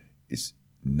find. It's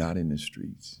not in the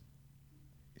streets.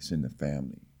 It's in the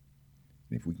family.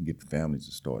 And if we can get the families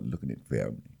to start looking at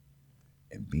family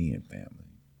and being family,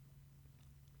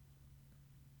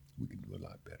 we can do a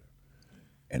lot better.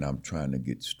 And I'm trying to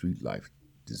get Street Life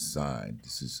designed.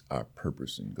 This is our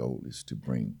purpose and goal, is to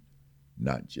bring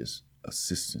not just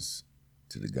assistance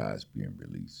to the guys being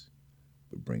released,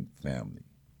 but bring family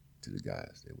to the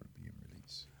guys that were being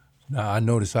released. Now, I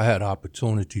noticed I had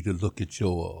opportunity to look at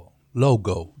your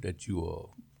logo that you are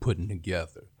putting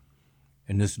together.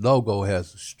 And this logo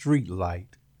has a street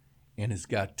light, and it's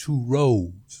got two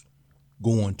roads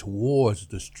going towards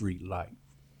the street light,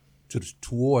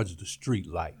 towards the street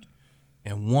light.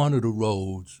 And one of the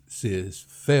roads says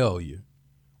failure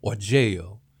or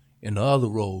jail, and the other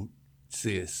road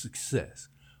says success.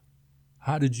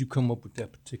 How did you come up with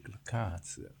that particular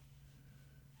concept?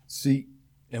 See,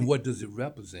 and what does it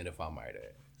represent, if I might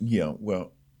ask? Yeah,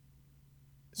 well,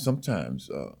 sometimes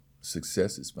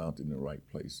success is found in the right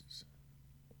places.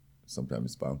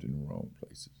 Sometimes it's found in the wrong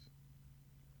places.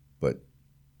 But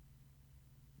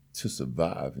to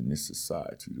survive in this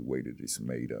society the way that it's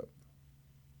made up,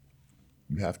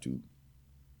 you have to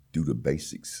do the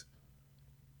basics.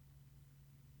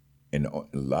 And a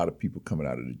lot of people coming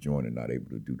out of the joint are not able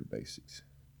to do the basics.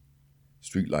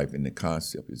 Street Life and the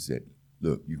concept is that,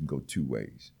 look, you can go two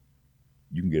ways.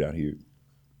 You can get out here.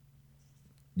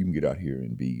 You can get out here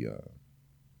and be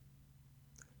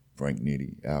Frank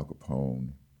Nitti, Al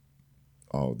Capone,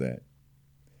 all that.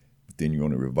 But then you're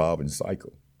on a revolving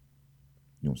cycle.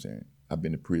 You know what I'm saying? I've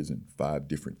been to prison 5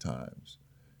 different times.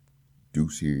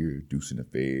 Deuce here, deuce in the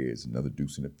feds, another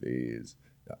deuce in the feds.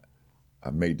 I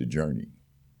made the journey.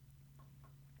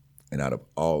 And out of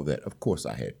all that, of course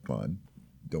I had fun,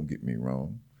 don't get me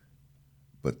wrong.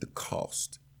 But the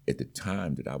cost at the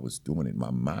time that I was doing it, my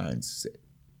mindset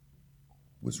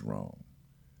was wrong.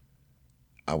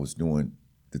 I was doing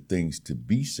the things to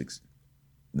be successful.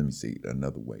 Let me say it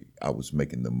another way. I was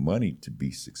making the money to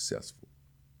be successful,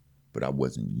 but I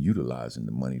wasn't utilizing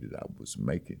the money that I was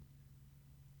making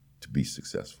to be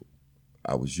successful.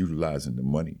 I was utilizing the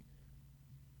money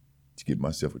to get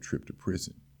myself a trip to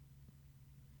prison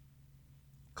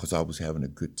because I was having a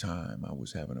good time. I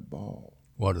was having a ball.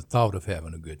 Or the thought of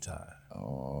having a good time.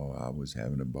 Oh, I was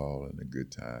having a ball and a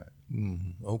good time.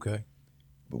 Mm-hmm. Okay.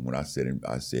 But when I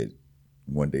said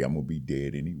one day I'm going to be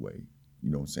dead anyway. You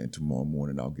know what I'm saying? Tomorrow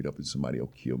morning I'll get up and somebody will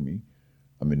kill me.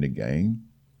 I'm in the game.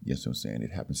 Yes, I'm saying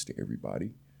it happens to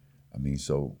everybody. I mean,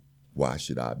 so why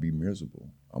should I be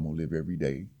miserable? I'm going to live every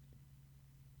day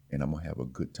and I'm going to have a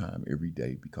good time every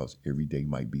day because every day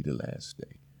might be the last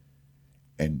day.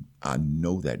 And I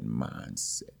know that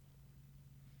mindset.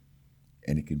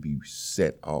 And it can be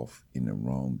set off in the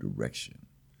wrong direction.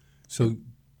 So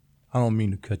I don't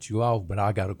mean to cut you off, but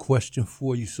I got a question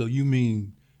for you. So you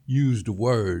mean use the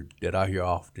word that I hear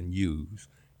often used,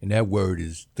 and that word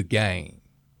is the game.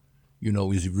 You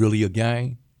know, is it really a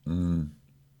game?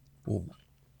 Well,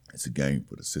 it's a game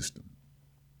for the system.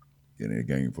 It ain't a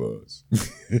game for us.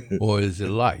 Or is it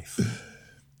life?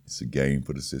 It's a game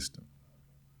for the system.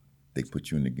 They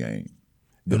put you in the game.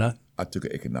 I took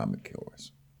an economic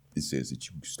course. It says that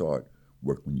you start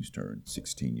work when you turn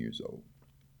 16 years old.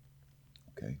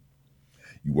 Okay?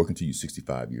 You work until you're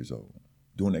 65 years old.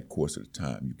 During that course of the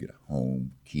time, you get a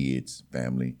home, kids,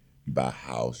 family, you buy a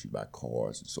house, you buy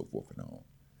cars, and so forth and on.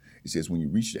 It says when you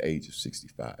reach the age of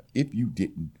 65, if you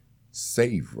didn't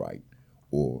save right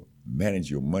or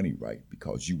manage your money right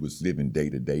because you was living day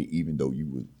to day, even though you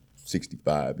were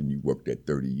 65 and you worked at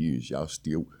 30 years, y'all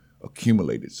still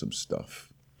accumulated some stuff.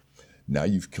 Now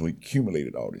you've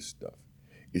accumulated all this stuff.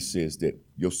 It says that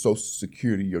your Social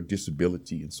Security, your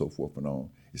disability, and so forth and on,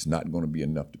 it's not going to be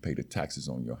enough to pay the taxes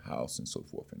on your house and so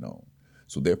forth and on.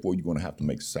 So therefore, you're going to have to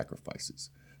make sacrifices.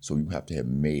 So you have to have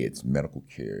meds, medical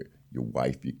care, your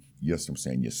wife, you know what I'm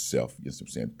saying, yourself, you know what I'm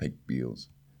saying, pay bills.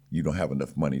 You don't have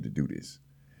enough money to do this.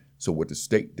 So what the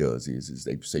state does is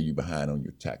they say you're behind on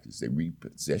your taxes. They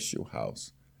repossess your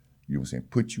house You know what I'm saying?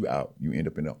 Put you out. You end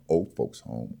up in an old folks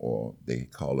home, or they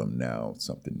call them now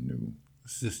something new.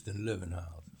 Assisted living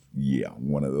houses. Yeah,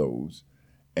 one of those.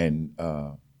 And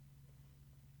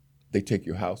they take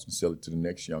your house and sell it to the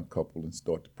next young couple and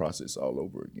start the process all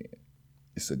over again.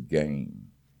 It's a game.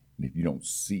 And if you don't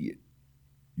see it,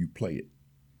 you play it.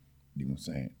 You know what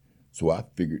I'm saying? So I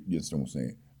figured, you know what I'm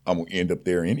saying, I'm going to end up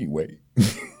there anyway.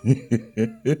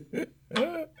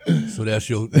 So that's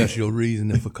your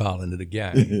reasoning for calling it a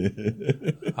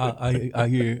game. I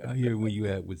hear where you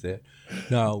at with that.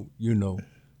 Now, you know,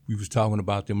 we was talking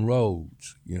about them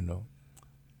roads, you know.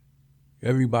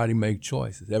 Everybody make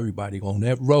choices. Everybody on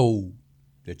that road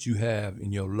that you have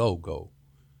in your logo,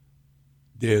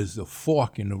 there's a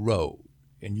fork in the road,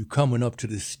 and you coming up to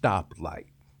this stoplight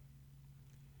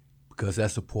because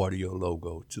that's a part of your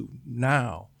logo too.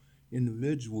 Now,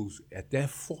 individuals at that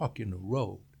fork in the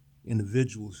road,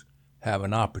 individuals have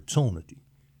an opportunity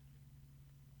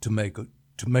to make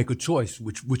a choice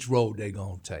which road they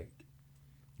gonna take.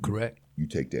 Correct? You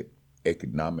take that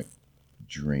economic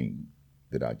dream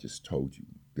that I just told you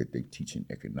that they teach in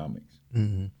economics,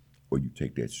 or you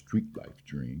take that street life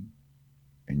dream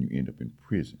and you end up in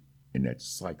prison in that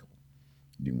cycle.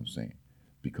 You know what I'm saying?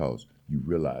 Because you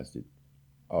realize that,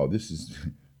 oh, this is,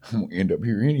 I'm gonna end up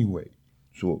here anyway.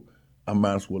 So I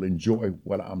might as well enjoy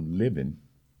what I'm living,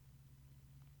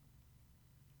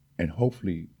 and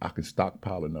hopefully I can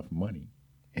stockpile enough money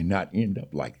and not end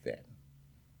up like that.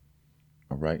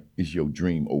 All right? It's your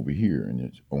dream over here and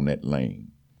it's on that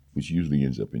lane, which usually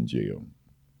ends up in jail,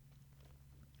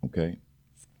 okay?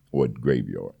 Or a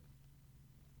graveyard.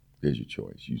 There's your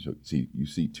choice. You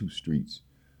see two streets,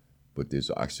 but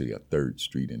there's actually a third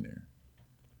street in there.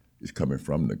 It's coming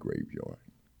from the graveyard.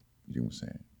 You know what I'm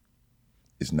saying?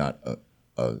 It's not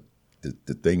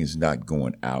the thing is not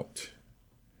going out.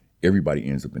 Everybody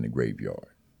ends up in the graveyard.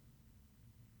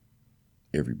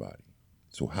 Everybody.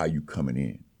 So how you coming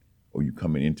in? Are you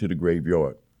coming into the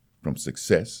graveyard from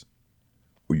success?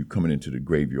 Or you coming into the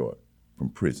graveyard from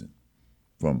prison,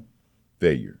 from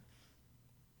failure?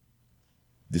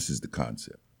 This is the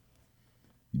concept.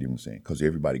 You know what I'm saying? Because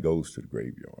everybody goes to the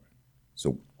graveyard.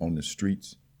 So on the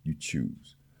streets, you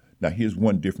choose. Now here's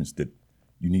one difference that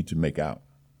you need to make out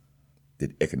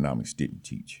that economics didn't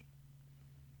teach.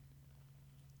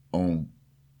 On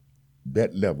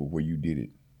that level where you did it,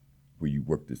 where you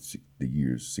worked the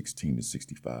years 16 to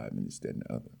 65 and this, that, and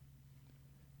the other,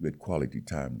 you had quality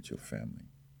time with your family.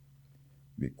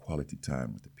 You had quality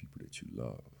time with the people that you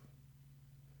love.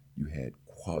 You had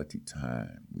quality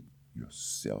time with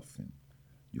yourself and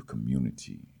your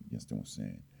community. You understand what I'm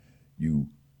saying? You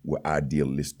were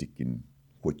idealistic in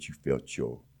what you felt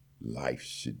your life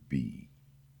should be.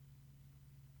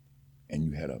 And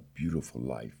you had a beautiful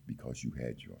life because you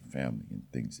had your family and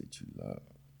things that you love.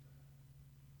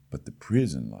 But the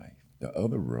prison life, the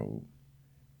other road,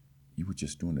 you were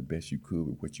just doing the best you could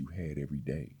with what you had every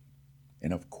day.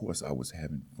 And of course, I was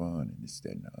having fun and this,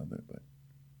 that, and the other, but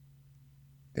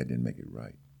that didn't make it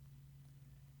right.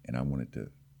 And I wanted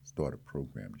to start a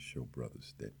program to show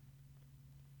brothers that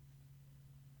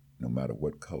no matter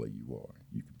what color you are,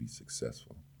 you can be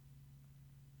successful.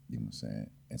 You know what I'm saying?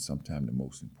 And sometimes the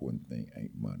most important thing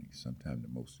ain't money. Sometimes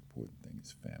the most important thing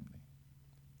is family.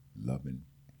 Loving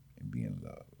and being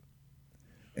loved.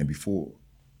 And before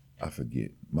I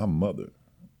forget, my mother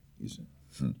is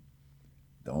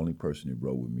the only person that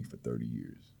rode with me for 30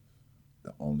 years.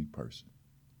 The only person.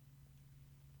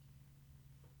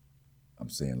 I'm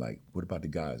saying, like, what about the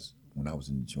guys? When I was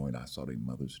in the joint, I saw their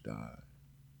mothers die.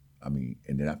 I mean,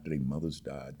 and then after their mothers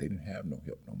died, they didn't have no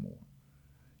help no more.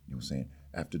 You know what I'm saying?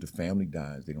 After the family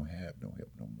dies, they don't have no help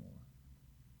no more.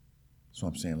 So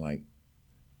I'm saying, like,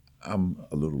 I'm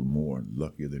a little more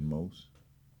luckier than most,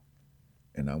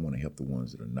 and I want to help the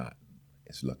ones that are not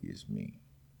as lucky as me.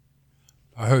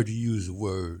 I heard you use the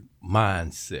word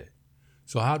mindset.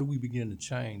 So how do we begin to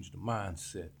change the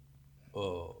mindset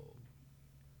of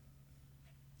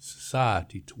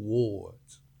society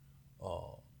towards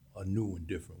a new and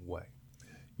different way?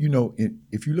 You know,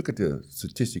 if you look at the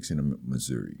statistics in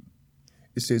Missouri,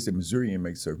 it says that Missouri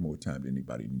inmates serve more time than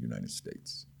anybody in the United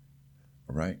States.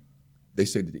 All right? They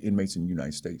say that the inmates in the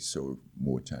United States serve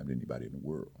more time than anybody in the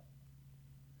world.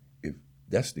 If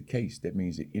that's the case, that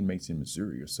means that inmates in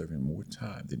Missouri are serving more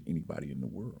time than anybody in the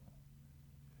world.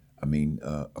 I mean,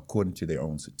 according to their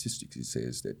own statistics, it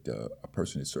says that a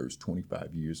person that serves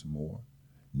 25 years or more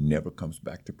never comes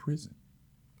back to prison.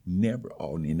 Never.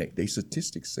 And they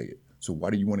statistics say it. So why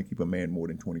do you want to keep a man more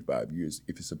than 25 years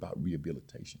if it's about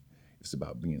rehabilitation? It's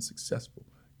about being successful,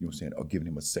 you know what I'm saying, or giving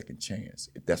him a second chance.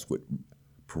 If that's what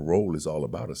parole is all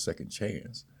about, a second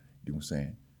chance, you know what I'm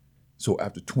saying? So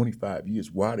after 25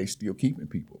 years, why are they still keeping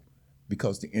people?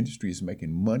 Because the industry is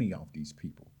making money off these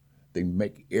people. They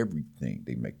make everything.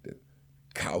 They make the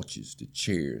couches, the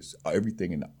chairs,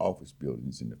 everything in the office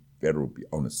buildings, in the federal,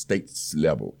 on the state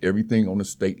level, everything on the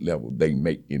state level they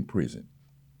make in prison.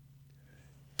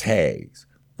 Tags,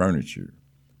 furniture,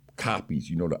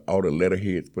 copies, all the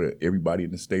letterheads for everybody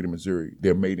in the state of Missouri,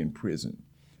 they're made in prison.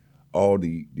 All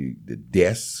the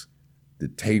desks, the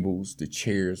tables, the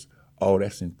chairs, all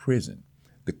that's in prison.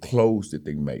 The clothes that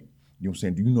they make, you know what I'm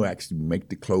saying? Do you know actually make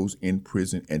the clothes in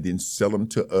prison and then sell them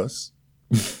to us?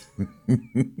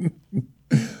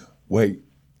 Wait,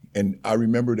 and I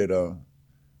remember that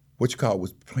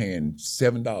was paying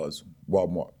 $7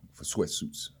 Walmart for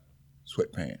sweatsuits,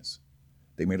 sweatpants.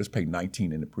 They made us pay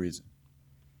 $19 in the prison.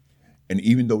 And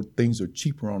even though things are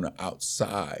cheaper on the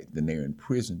outside than they're in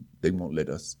prison, they won't let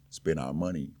us spend our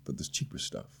money for this cheaper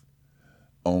stuff.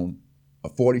 On a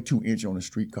 42-inch on the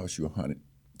street costs you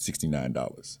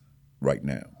 $169 right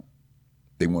now.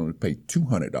 They want to pay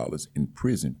 $200 in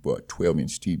prison for a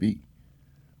 12-inch TV. You know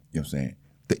what I'm saying?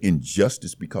 The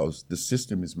injustice because the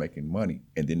system is making money,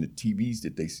 and then the TVs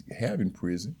that they have in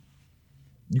prison,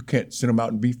 you can't send them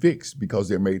out and be fixed because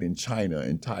they're made in China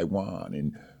and Taiwan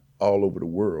and all over the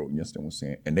world. You understand what I'm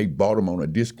saying? And they bought them on a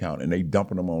discount and they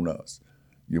dumping them on us.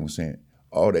 You know what I'm saying?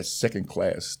 All that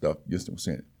second-class stuff, you understand what I'm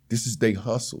saying? This is their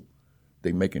hustle.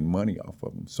 They making money off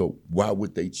of them. So why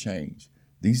would they change?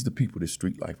 These are the people that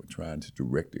Street Life are trying to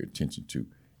direct their attention to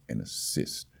and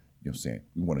assist. You know what I'm saying?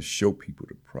 We want to show people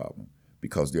the problem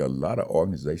because there are a lot of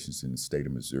organizations in the state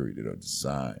of Missouri that are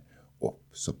designed or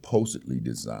supposedly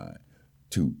designed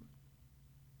to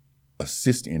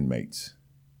assist inmates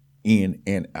in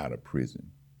and out of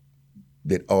prison.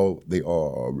 They are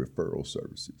referral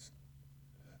services.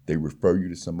 They refer you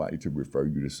to somebody to refer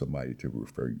you to somebody to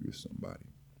refer you to somebody.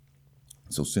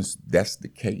 So since that's the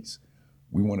case,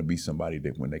 we want to be somebody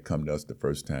that when they come to us the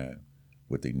first time,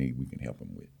 what they need, we can help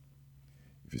them with.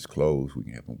 If it's clothes, we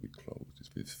can help them with clothes.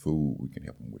 If it's food, we can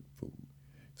help them with food.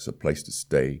 If it's a place to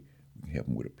stay, we can help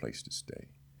them with a place to stay.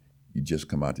 You just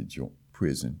come out to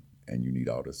prison and you need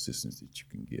all the assistance that you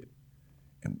can get.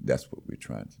 And that's what we're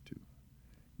trying to do.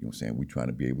 You know what I'm saying? We're trying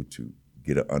to be able to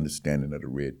get an understanding of the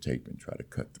red tape and try to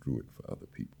cut through it for other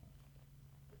people.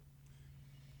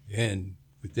 And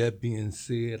with that being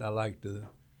said, I'd like to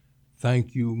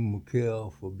thank you,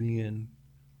 Mikhail, for being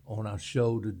on our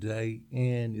show today.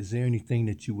 And is there anything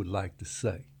that you would like to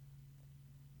say?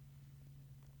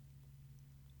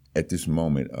 At this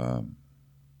moment,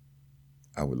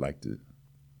 I would like to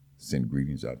send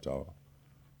greetings out to all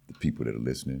the people that are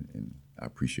listening, and I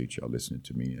appreciate y'all listening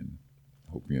to me, and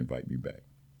hope you invite me back.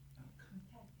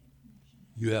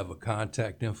 You have a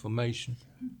contact information?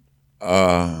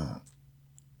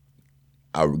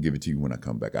 I will give it to you when I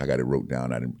come back. I got it wrote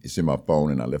down. It's in my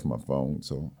phone, and I left my phone,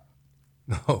 so.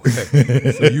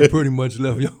 Okay, so you pretty much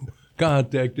left your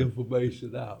contact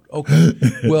information out. Okay,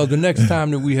 well, the next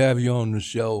time that we have you on the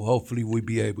show, hopefully we'll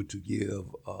be able to give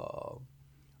our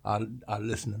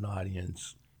listening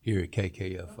audience here at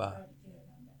KKFI,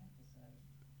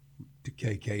 to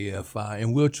KKFI,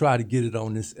 and we'll try to get it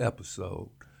on this episode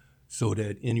so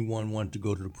that anyone wanting to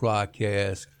go to the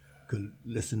podcast could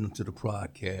listen to the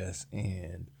podcast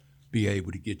and be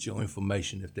able to get your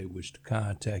information if they wish to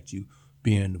contact you,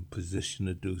 be in the position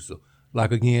to do so.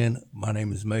 Like again, my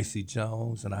name is Macy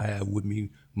Jones, and I have with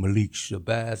me Malik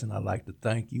Shabazz, and I'd like to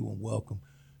thank you and welcome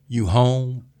you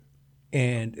home,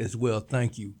 and as well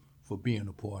thank you for being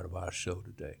a part of our show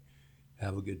today.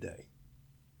 Have a good day.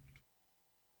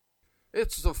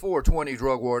 It's the 420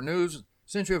 Drug War News.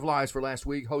 Century of Lies for last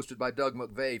week, hosted by Doug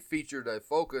McVeigh, featured a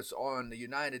focus on the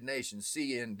United Nations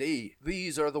CND.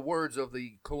 These are the words of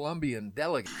the Colombian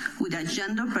delegate. With a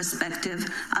gender perspective,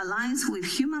 aligns with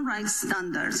human rights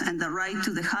standards and the right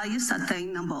to the highest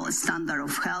attainable standard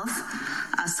of health,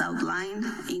 as outlined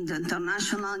in the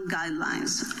international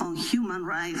guidelines on human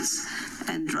rights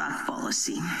and drug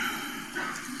policy.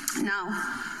 Now,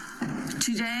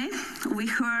 today we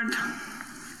heard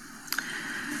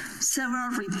several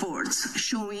reports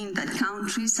showing that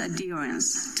countries'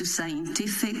 adherence to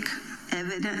scientific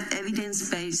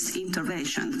evidence-based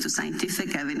intervention, to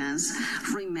scientific evidence,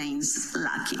 remains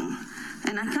lacking.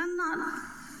 And I cannot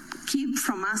keep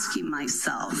from asking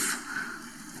myself,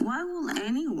 why will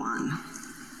anyone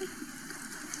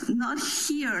not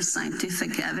hear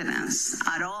scientific evidence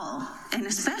at all, and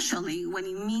especially when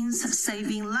it means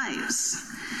saving lives?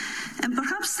 And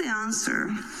perhaps the answer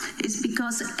is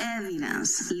because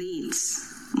evidence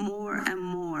leads more and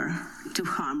more to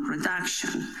harm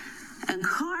reduction. And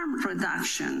harm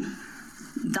reduction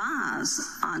does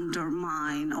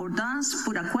undermine or does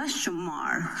put a question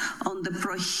mark on the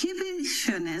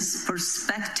prohibitionist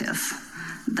perspective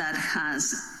that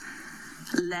has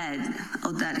led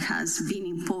or that has been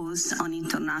imposed on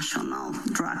international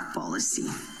drug policy.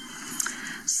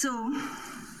 So,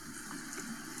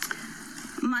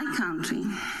 my country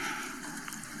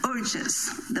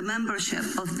urges the membership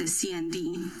of the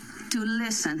CND to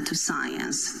listen to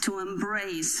science, to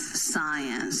embrace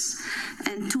science,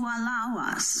 and to allow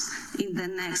us in the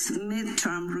next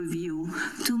midterm review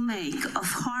to make of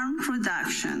harm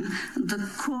reduction the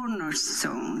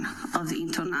cornerstone of the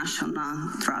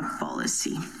international drug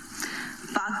policy.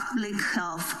 Public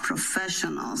health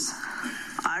professionals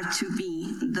are to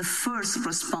be the first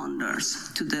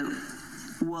responders to the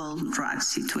world drug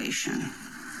situation.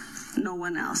 No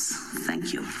one else.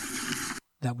 Thank you.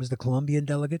 That was the Colombian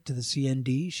delegate to the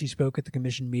CND. She spoke at the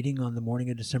Commission meeting on the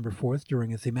morning of December 4th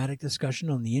during a thematic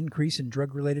discussion on the increase in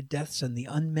drug-related deaths and the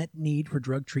unmet need for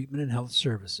drug treatment and health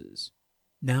services.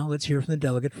 Now let's hear from the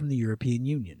delegate from the European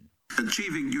Union.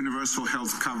 Achieving universal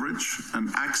health coverage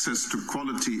and access to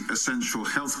quality essential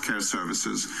healthcare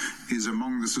services is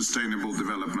among the Sustainable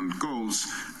Development Goals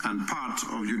and part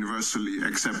of universally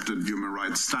accepted human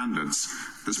rights standards,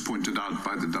 as pointed out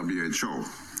by the WHO.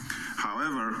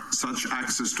 However, such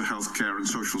access to healthcare and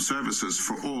social services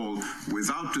for all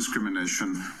without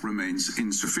discrimination remains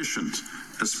insufficient,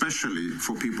 especially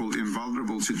for people in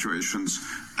vulnerable situations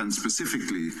and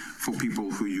specifically for people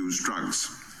who use drugs.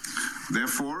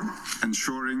 Therefore,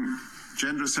 ensuring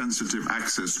gender-sensitive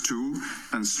access to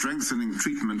and strengthening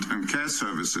treatment and care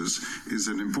services is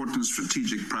an important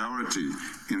strategic priority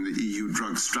in the EU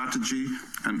drug strategy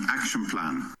and action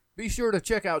plan. Be sure to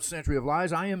check out Century of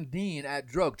Lies. I am Dean at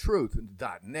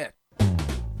drugtruth.net.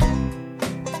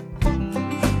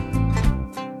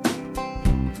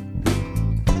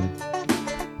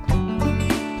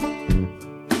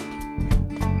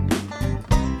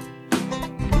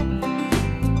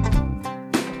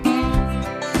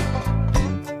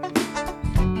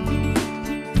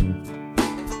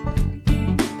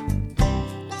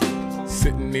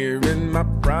 Sitting here in my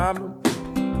problem.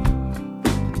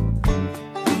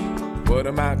 What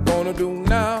am I gonna do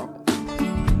now?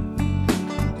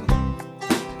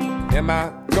 Am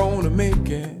I gonna make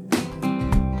it?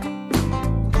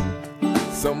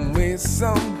 Some way,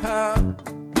 somehow.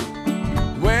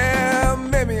 Well,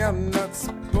 maybe I'm not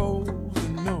supposed to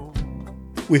know.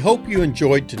 We hope you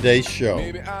enjoyed today's show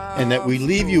and that we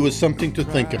leave you with something to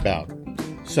think about,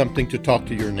 something to talk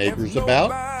to your neighbors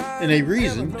about, and a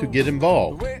reason to get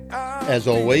involved. As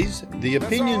always, the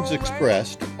opinions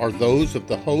expressed are those of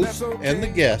the host and the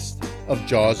guests of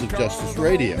Jaws of Justice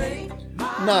Radio,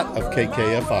 not of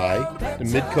KKFI, the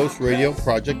Midcoast Radio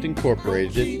Project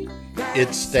Incorporated,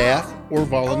 its staff, or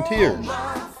volunteers.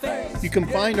 You can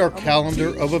find our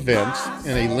calendar of events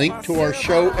and a link to our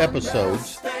show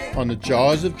episodes on the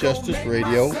Jaws of Justice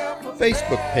Radio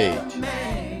Facebook page.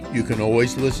 You can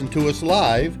always listen to us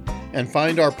live and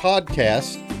find our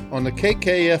podcast on the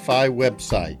KKFI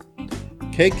website,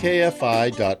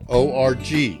 kkfi.org.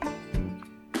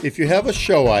 If you have a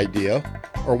show idea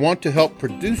or want to help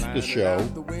produce the show,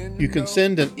 you can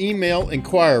send an email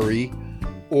inquiry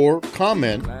or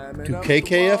comment to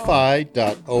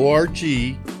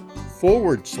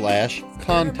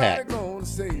kkfi.org/contact.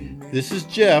 This is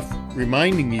Jeff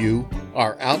reminding you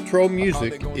our outro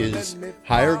music is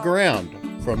Higher Ground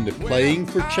from the Playing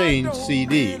for Change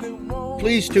CD.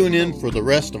 Please tune in for the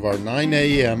rest of our 9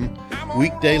 a.m.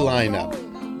 weekday lineup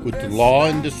with the Law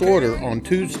and Disorder on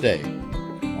Tuesday,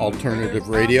 Alternative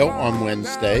Radio on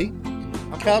Wednesday,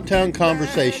 Cowtown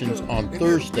Conversations on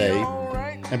Thursday,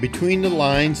 and Between the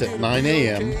Lines at 9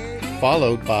 a.m.,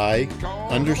 followed by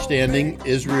Understanding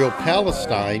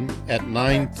Israel-Palestine at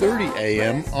 9:30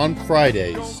 a.m. on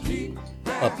Fridays.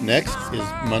 Up next is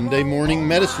Monday Morning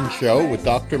Medicine Show with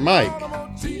Dr. Mike,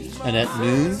 and at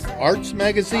noon, Arts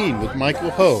Magazine with Michael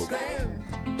Hogue.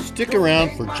 Stick around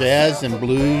for Jazz and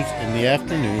Blues in the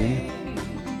afternoon,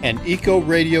 and Eco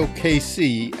Radio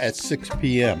KC at 6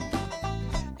 p.m.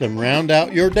 Then round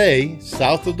out your day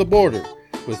south of the border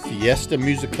with Fiesta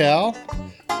Musical.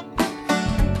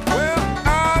 Well,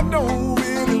 I don't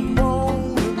really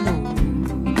want to know.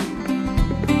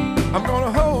 I'm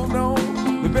gonna hold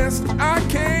on the best I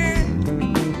can.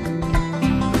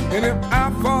 And if I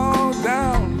fall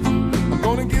down, I'm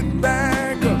gonna get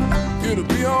back up. It'll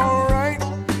be alright.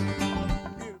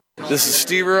 This is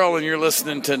Steve Earle, and you're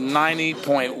listening to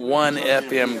 90.1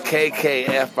 FM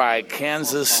KKFI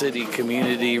Kansas City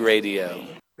Community Radio.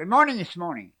 Good morning this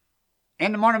morning.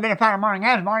 In the morning, been a fine morning,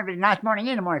 as morning, been a nice morning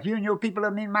in the morning. If you and your people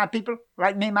love me and my people,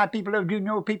 like me and my people love you and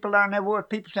your people, I never was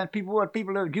people since people were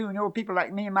people loved you and your people,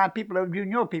 like me and my people loved you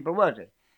and your people, was it?